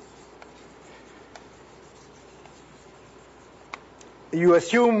 You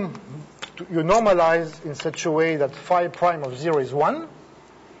assume you normalize in such a way that phi prime of 0 is 1.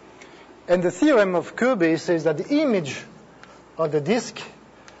 And the theorem of Kirby says that the image of the disk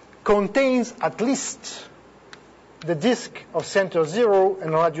contains at least the disk of center 0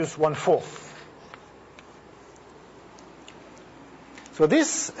 and radius 1/4. So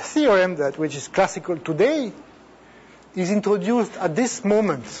this theorem, which is classical today, is introduced at this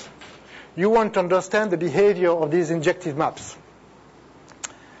moment. You want to understand the behavior of these injective maps.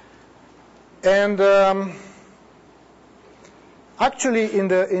 And actually, in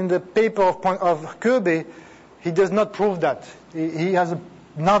the paper of Kirby, he does not prove that. He has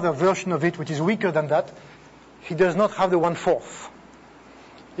another version of it which is weaker than that. He does not have the 1/4.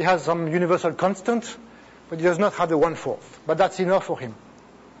 He has some universal constant, but he does not have the 1/4. But that's enough for him.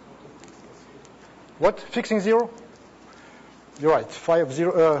 What? Fixing 0? You're right.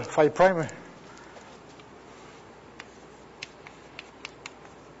 Phi prime.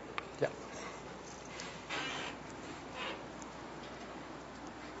 Yeah.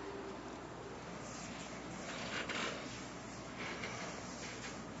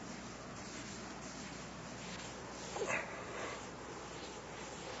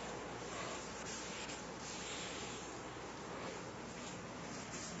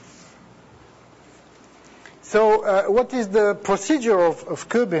 So what is the procedure of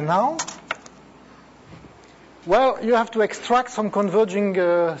Kirby now? Well, you have to extract some converging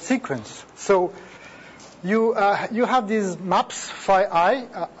sequence. So you have these maps, phi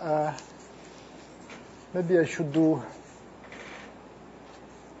I. Maybe I should do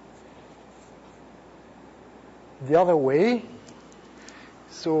the other way.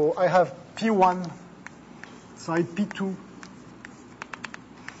 So I have P1 side P2.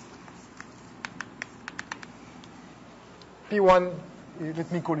 P1,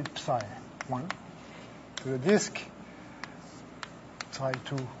 let me call it psi 1 to the disk, psi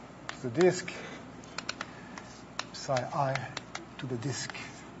 2 to the disk, psi I to the disk.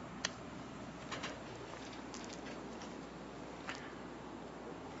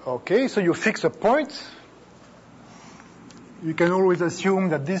 Okay, so you fix a point. You can always assume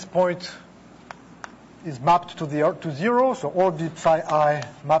that this point is mapped to 0, so all the psi I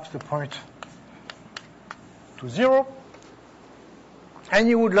maps the point to 0. And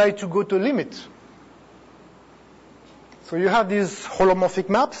you would like to go to limit. So you have these holomorphic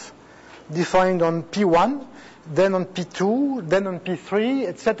maps defined on P1, then on P2, then on P3,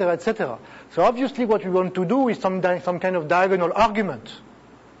 etc., etc. So obviously what we want to do is some kind of diagonal argument.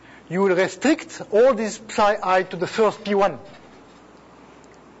 You will restrict all these psi I to the first P1.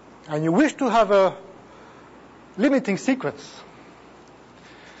 And you wish to have a limiting sequence.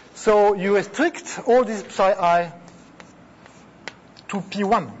 So you restrict all these psi I to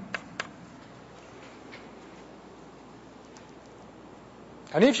P1.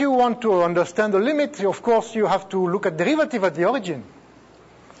 And if you want to understand the limit, of course, you have to look at derivative at the origin.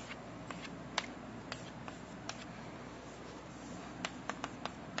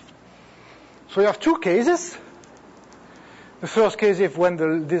 So you have two cases. The first case is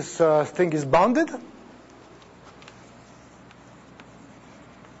when this thing is bounded.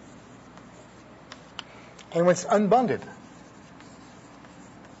 And when it's unbounded.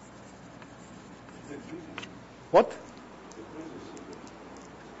 What?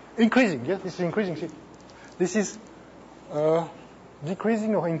 Increasing, yes, this is increasing. See? This is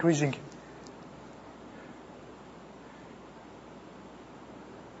decreasing or increasing?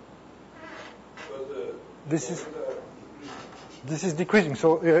 This is decreasing,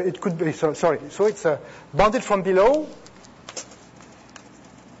 so it could be, sorry. So it's bounded from below.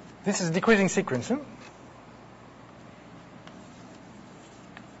 This is decreasing sequence.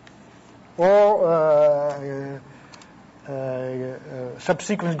 Or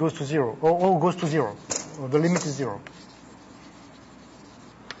subsequence goes to 0, or goes to 0, or the limit is 0.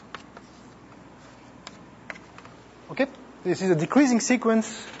 Okay? This is a decreasing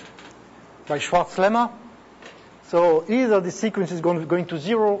sequence by Schwarz lemma. So either the sequence is going to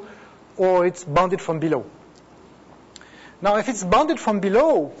 0, or it's bounded from below. Now, if it's bounded from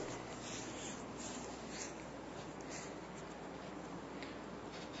below,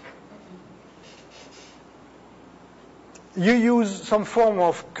 you use some form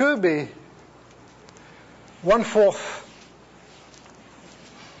of Kirby 1/4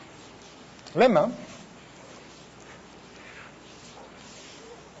 lemma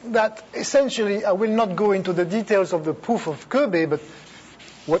that essentially, I will not go into the details of the proof of Kirby, but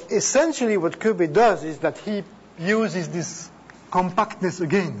what Kirby does is that he uses this compactness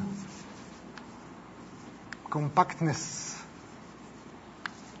again. Compactness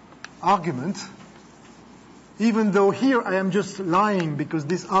argument even though here I am just lying because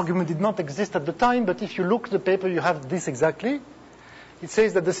this argument did not exist at the time, but if you look at the paper, you have this exactly. It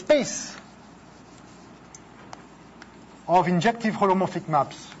says that the space of injective holomorphic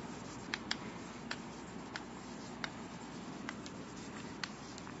maps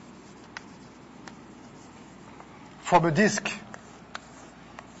from a disk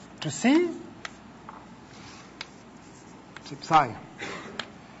to C, psi,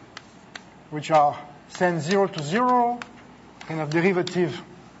 which are send 0 to 0, kind of derivative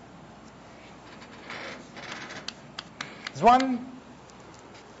is 1,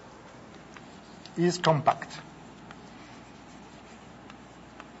 is compact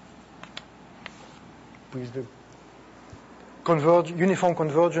with the uniform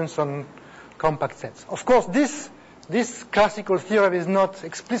convergence on compact sets. Of course, this classical theorem is not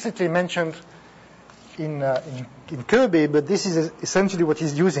explicitly mentioned in Kirby, but this is essentially what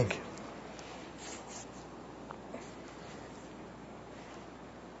he's using.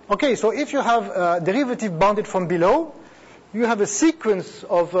 Okay, so if you have a derivative bounded from below, you have a sequence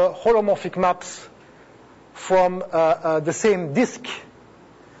of holomorphic maps from the same disk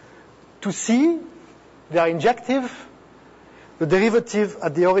to C. They are injective. The derivative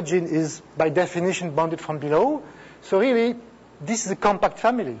at the origin is, by definition, bounded from below. So really, this is a compact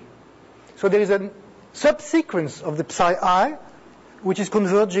family. So there is a subsequence of the psi I, which is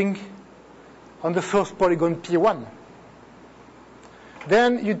converging on the first polygon P1.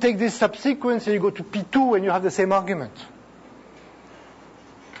 Then you take this subsequence and you go to P2 and you have the same argument.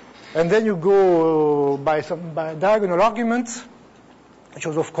 And then you go by diagonal argument, which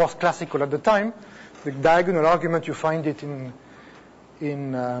was of course classical at the time. The diagonal argument, you find it in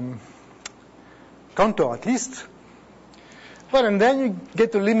Cantor at least. Well, and then you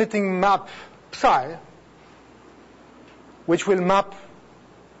get a limiting map psi, which will map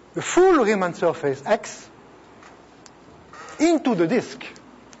the full Riemann surface X into the disk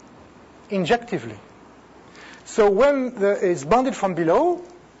injectively. So when it's bounded from below,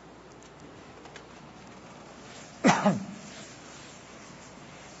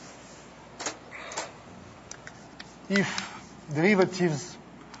 if derivatives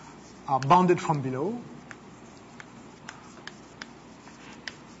are bounded from below,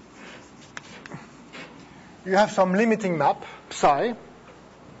 you have some limiting map, psi,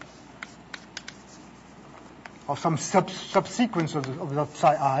 of some subsequence of the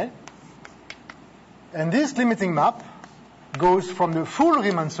psi I. And this limiting map goes from the full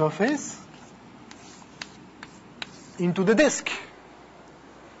Riemann surface into the disk.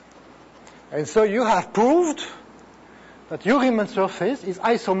 And so you have proved that your Riemann surface is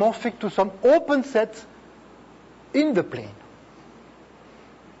isomorphic to some open set in the plane.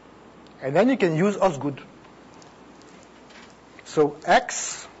 And then you can use Osgood. So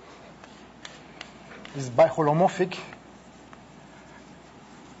X is biholomorphic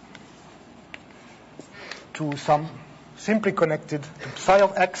to some simply connected to psi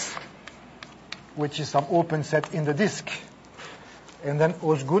of X, which is some open set in the disk. And then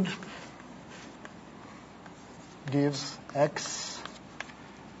Osgood gives X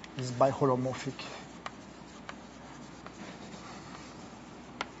is biholomorphic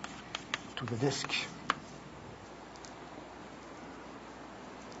to the disk.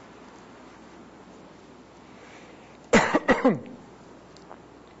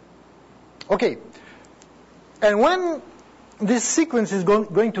 Okay, and when this sequence is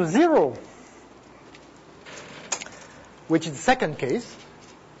going to 0, which is the second case,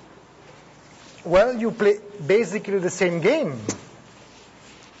 well, you play basically the same game.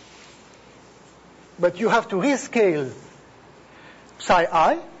 But you have to rescale psi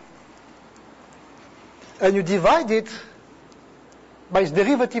I, and you divide it by its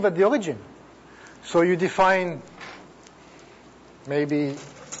derivative at the origin. So you define, maybe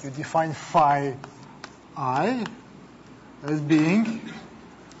you define phi I as being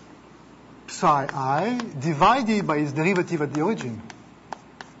psi I divided by its derivative at the origin.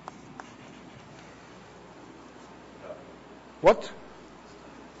 What?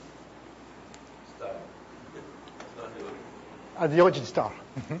 Star. At the origin star.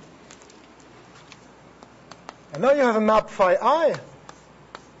 Mm-hmm. And now you have a map phi I,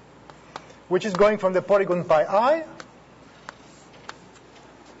 which is going from the polygon pi I,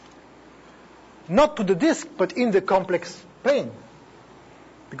 not to the disk, but in the complex plane,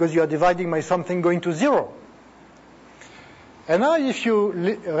 because you are dividing by something going to 0. And now if you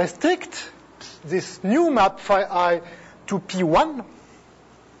restrict this new map phi I to P1,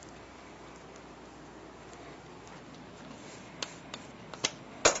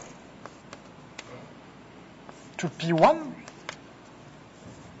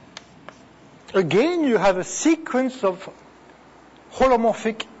 again, you have a sequence of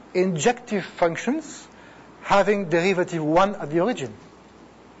holomorphic injective functions having derivative 1 at the origin.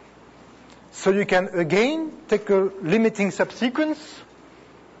 So you can again take a limiting subsequence,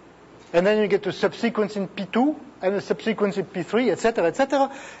 and then you get a subsequence in P2 and a subsequence in P3, etc.,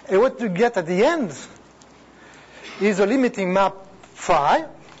 etc. And what you get at the end is a limiting map phi,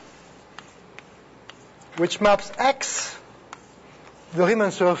 which maps X, the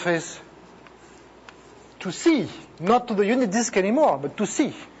Riemann surface, to C, not to the unit disk anymore, but to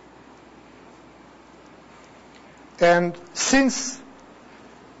C. And since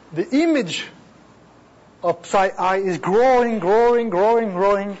the image of psi I is growing,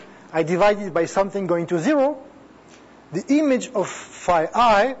 I divide it by something going to 0, the image of phi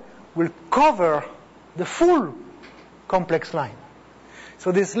I will cover the full complex line.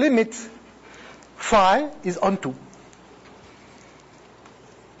 So this limit phi is onto,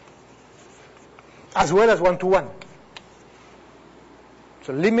 as well as one-to-one.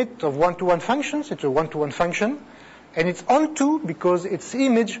 So limit of one-to-one functions, it's a one-to-one function, and it's onto because its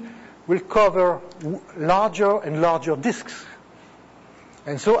image will cover larger and larger disks.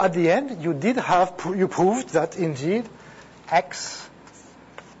 And so at the end, you proved that indeed X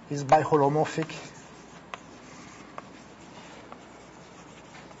is biholomorphic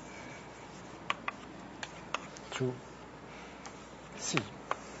to C.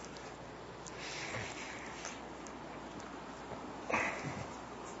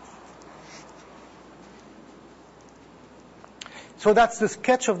 So that's the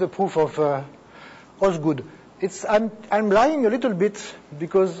sketch of the proof of Osgood. I'm lying a little bit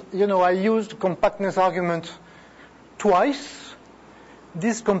because, I used compactness argument twice.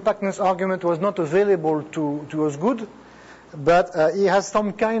 This compactness argument was not available to Osgood, but he has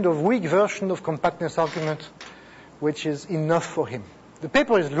some kind of weak version of compactness argument, which is enough for him. The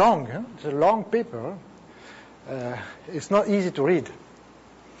paper is long. It's a long paper. It's not easy to read.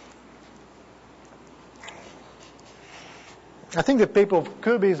 I think the paper of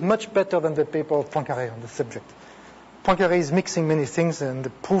Kirby is much better than the paper of Poincaré on the subject. Poincaré is mixing many things, and the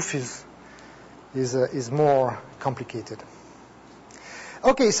proof is more complicated.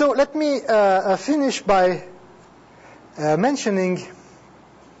 Okay, so let me finish by mentioning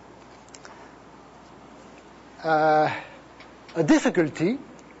a difficulty.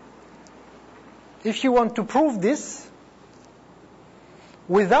 If you want to prove this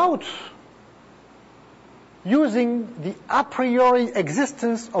without using the a priori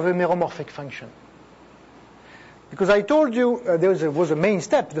existence of a meromorphic function. Because I told you there was a main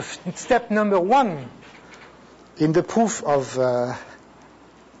step, the step number 1 in the proof of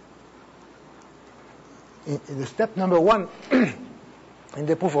in the step number 1 in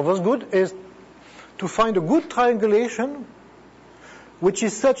the proof of Osgood is to find a good triangulation which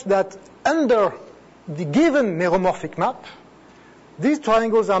is such that under the given meromorphic map, these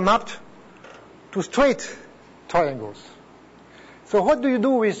triangles are mapped to straight triangles. So what do you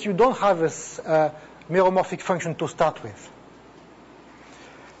do is you don't have a meromorphic function to start with.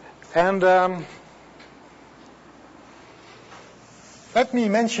 And let me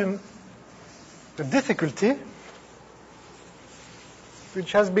mention the difficulty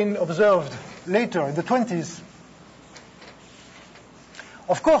which has been observed later in the 20s.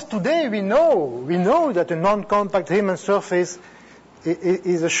 Of course, today we know that a non-compact Riemann surface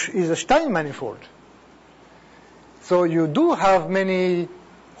is a Stein manifold. So you do have many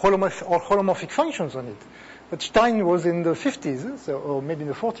holomorphic functions on it. But Stein was in the 50s, or maybe in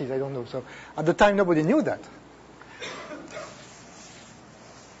the 40s, I don't know. So at the time, nobody knew that.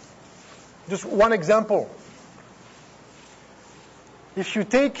 Just one example. If you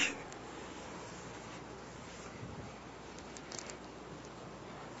take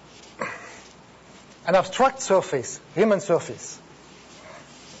an abstract surface, Riemann surface,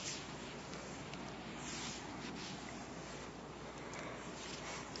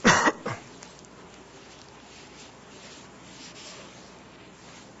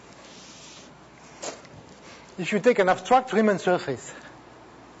 if you take an abstract Riemann surface,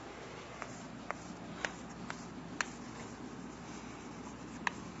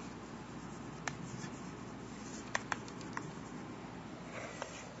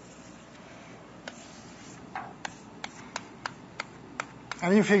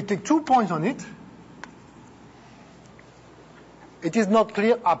 and if you take 2 points on it, it is not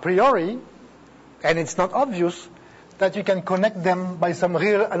clear a priori, and it's not obvious, that you can connect them by some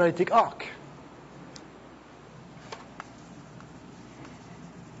real analytic arc.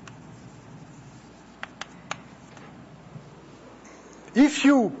 If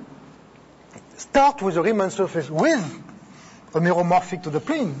you start with a Riemann surface with a meromorphic to the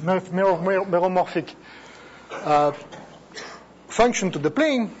plane, meromorphic function to the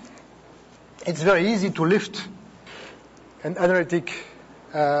plane, it's very easy to lift an analytic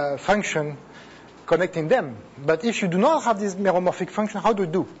function connecting them. But if you do not have this meromorphic function, how do you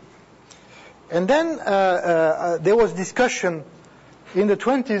do? And then there was discussion in the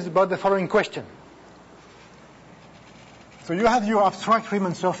 20s about the following question. So you have your abstract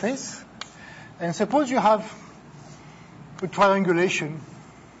Riemann surface, and suppose you have a triangulation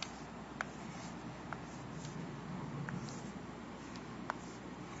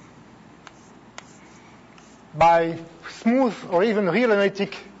by smooth or even real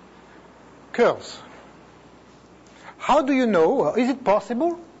analytic curves. How do you know, or is it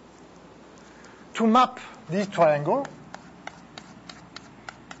possible to map this triangle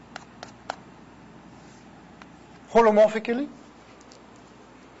holomorphically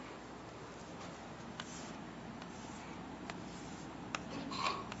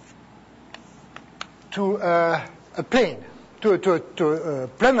to a plane, to a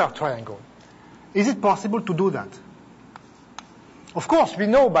planar triangle? Is it possible to do that? Of course, we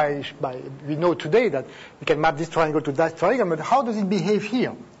know we know today that we can map this triangle to that triangle, but how does it behave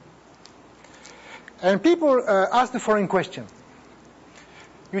here? And people ask the following question.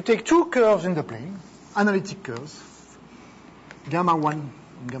 You take two curves in the plane, analytic curves, gamma 1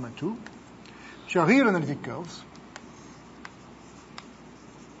 and gamma 2, which are real analytic curves.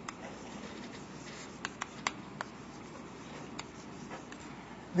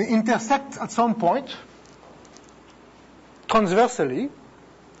 They intersect at some point transversally,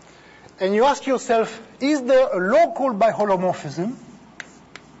 and you ask yourself, is there a local biholomorphism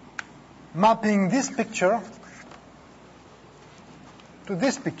mapping this picture to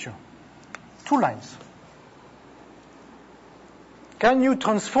this picture? Two lines. Can you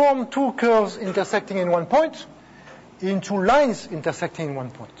transform two curves intersecting in one point into lines intersecting in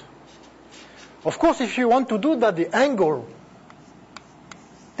one point? Of course, if you want to do that, the angle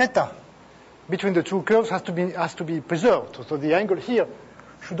theta between the two curves has to be preserved. So the angle here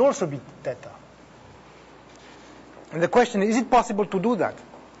should also be theta. And the question is it possible to do that?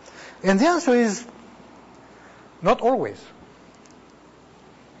 And the answer is not always.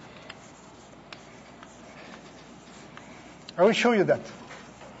 I will show you that.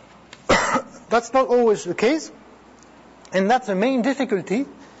 That's not always the case, and that's the main difficulty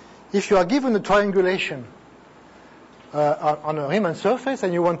if you are given a triangulation on a Riemann surface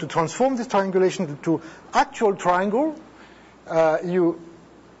and you want to transform this triangulation to actual triangle. You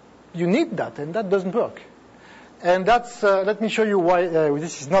need that, and that doesn't work. And that's, let me show you why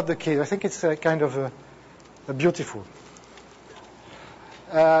this is not the case. I think it's kind of beautiful.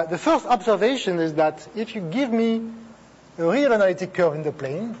 The first observation is that if you give me a real analytic curve in the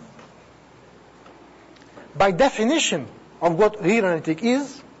plane, by definition of what real analytic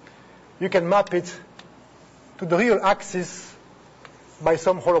is, you can map it to the real axis by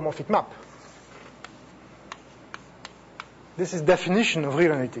some holomorphic map. This is definition of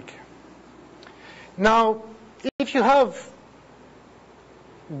real analytic. Now, if you have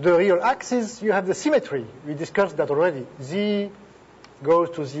the real axis, you have the symmetry. We discussed that already. Z goes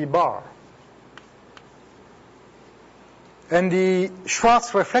to Z bar. And the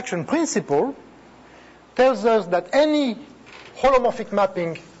Schwarz reflection principle tells us that any holomorphic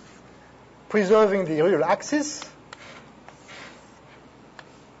mapping preserving the real axis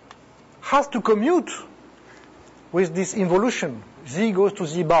has to commute with this involution, Z goes to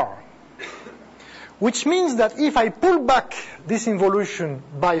Z bar. Which means that if I pull back this involution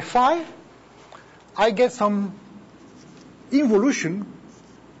by phi, I get some involution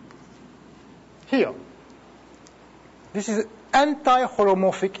here. This is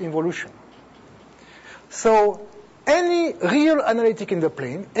anti-holomorphic involution. So any real analytic in the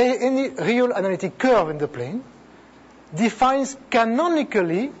plane, any real analytic curve in the plane, defines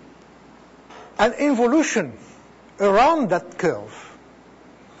canonically an involution around that curve.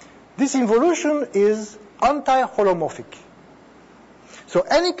 This involution is anti-holomorphic. So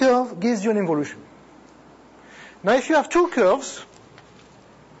any curve gives you an involution. Now if you have two curves,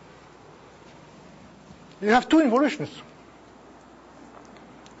 you have two involutions.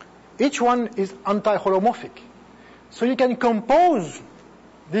 Each one is anti-holomorphic. So you can compose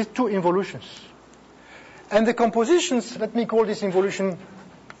these two involutions. And the compositions, let me call this involution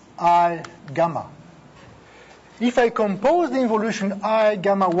I gamma. If I compose the involution I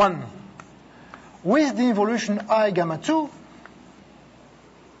gamma 1 with the involution I gamma 2,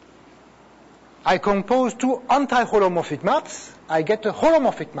 I compose two anti-holomorphic maps, I get a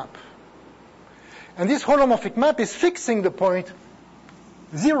holomorphic map. And this holomorphic map is fixing the point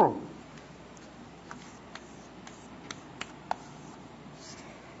 0.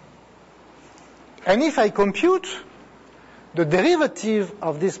 And if I compute the derivative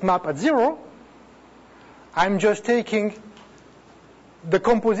of this map at 0, I'm just taking the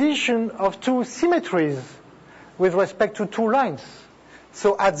composition of two symmetries with respect to two lines.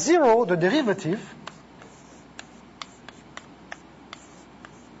 So at 0, the derivative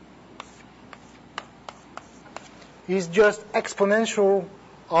is just exponential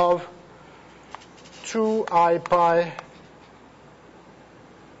of 2i pi,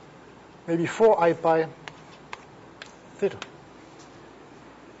 maybe 4i pi theta.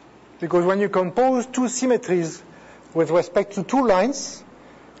 Because when you compose two symmetries with respect to two lines,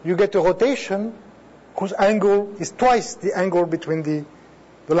 you get a rotation whose angle is twice the angle between the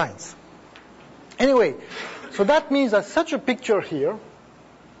lines. Anyway, so that means that such a picture here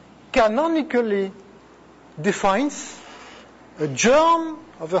canonically defines a germ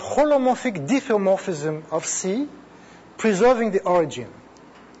of a holomorphic diffeomorphism of C, preserving the origin.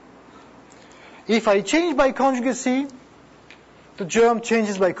 If I change by conjugacy, the germ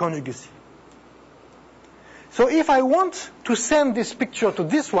changes by conjugacy. So if I want to send this picture to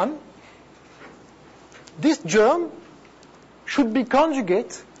this one, this germ should be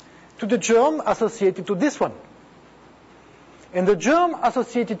conjugate to the germ associated to this one. And the germ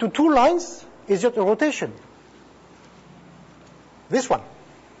associated to two lines is just a rotation. This one.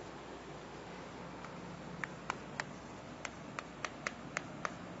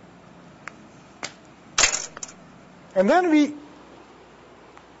 And then we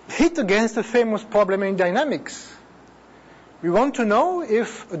hit against a famous problem in dynamics. We want to know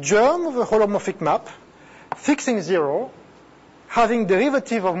if a germ of a holomorphic map, fixing 0, having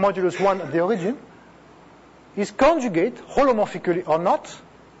derivative of modulus 1 at the origin, is conjugate, holomorphically or not,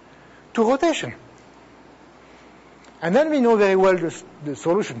 to rotation. And then we know very well the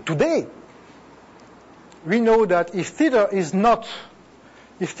solution. Today, we know that if theta is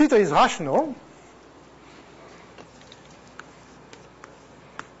rational,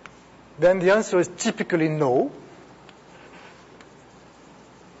 then the answer is typically no.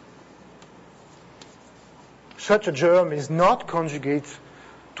 Such a germ is not conjugate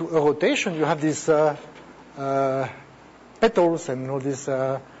to a rotation. You have these petals and all these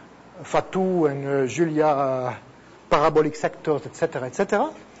Fatou and Julia parabolic sectors, etc.,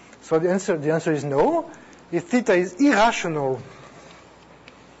 etc. So the answer is no. If theta is irrational,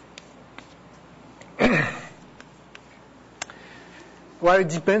 well, it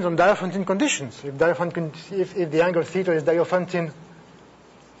depends on Diophantine conditions. If the angle theta is Diophantine,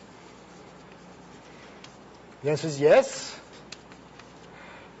 the answer is yes.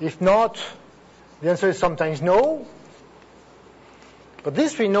 If not, the answer is sometimes no. But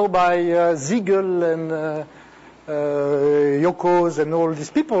this we know by Siegel and Yokos and all these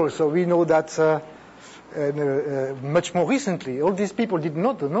people. So we know that much more recently. All these people did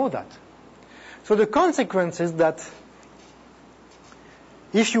not know that. So the consequence is that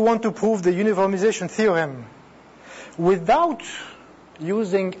if you want to prove the uniformization theorem without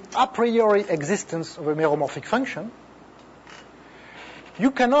using a priori existence of a meromorphic function, you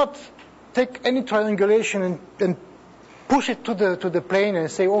cannot take any triangulation and push it to the plane and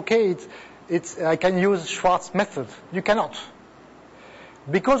say, okay, I can use Schwarz method. You cannot.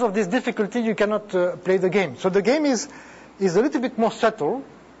 Because of this difficulty, you cannot play the game. So the game is a little bit more subtle.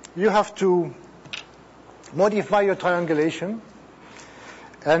 You have to modify your triangulation,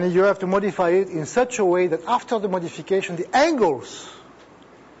 and you have to modify it in such a way that after the modification, the angles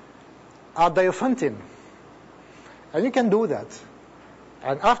are Diophantine. And you can do that.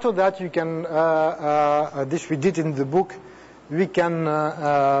 And after that, you can, this we did in the book, we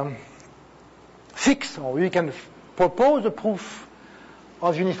can fix, or we can propose a proof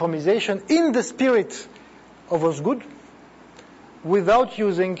of uniformization in the spirit of Osgood without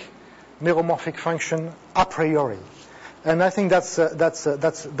using meromorphic function a priori. And I think that's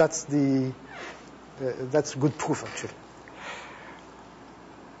good proof, actually.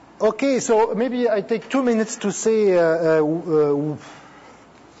 Okay, so maybe I take 2 minutes to say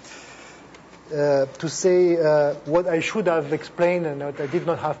what I should have explained and what I did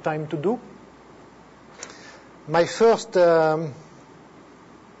not have time to do. The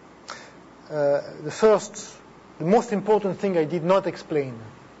most important thing I did not explain,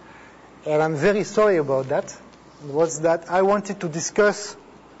 and I'm very sorry about that, was that I wanted to discuss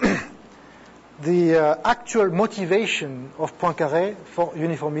the actual motivation of Poincaré for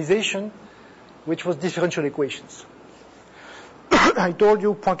uniformization, which was differential equations. I told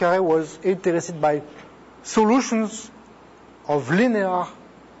you Poincaré was interested by solutions of linear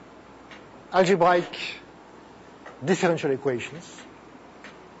algebraic differential equations.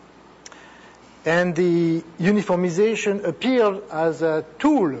 And the uniformization appeared as a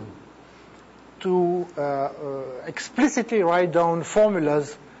tool to explicitly write down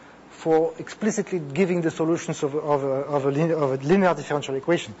formulas for explicitly giving the solutions of a linear differential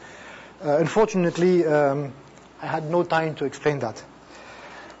equation. Unfortunately, I had no time to explain that.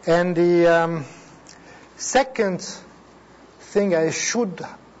 And the second thing I should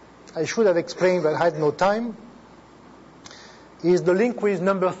have explained, but I had no time, is the link with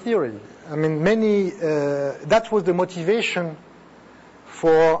number theory. I mean, that was the motivation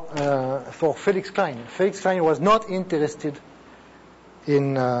for Felix Klein. Felix Klein was not interested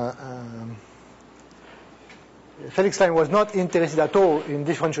in Felix Klein was not interested at all in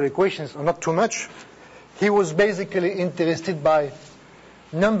differential equations, or not too much. He was basically interested by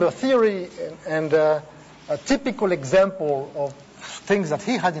number theory, and a typical example of things that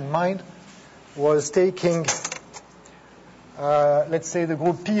he had in mind was taking, let's say, the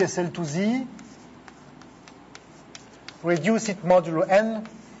group PSL2Z, reduce it modulo n,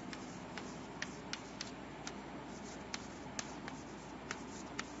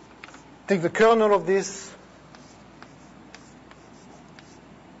 take the kernel of this,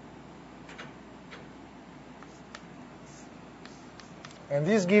 and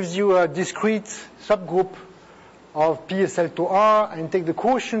this gives you a discrete subgroup of PSL2R, and take the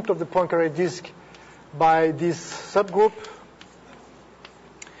quotient of the Poincaré disk by this subgroup.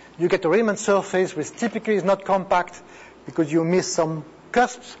 You get a Riemann surface, which typically is not compact because you miss some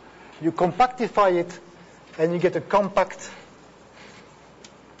cusps. You compactify it, and you get a compact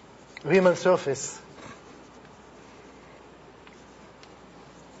Riemann surface.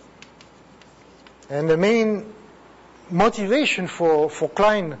 And the main motivation for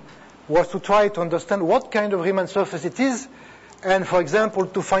Klein was to try to understand what kind of Riemann surface it is, and, for example,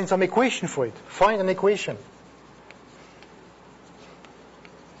 to find some equation for it. Find an equation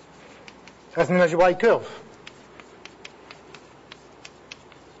as an algebraic curve,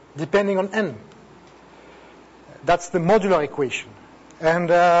 depending on n. That's the modular equation.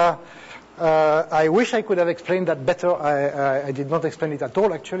 And I wish I could have explained that better. I did not explain it at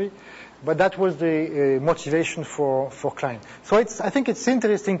all, actually. But that was the motivation for Klein. So I think it's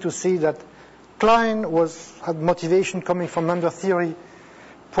interesting to see that Klein had motivation coming from number theory.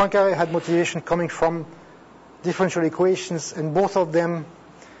 Poincaré had motivation coming from differential equations, and both of them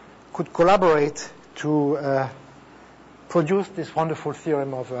could collaborate to produce this wonderful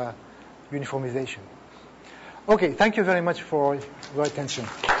theorem of uniformization. Okay, thank you very much for your attention.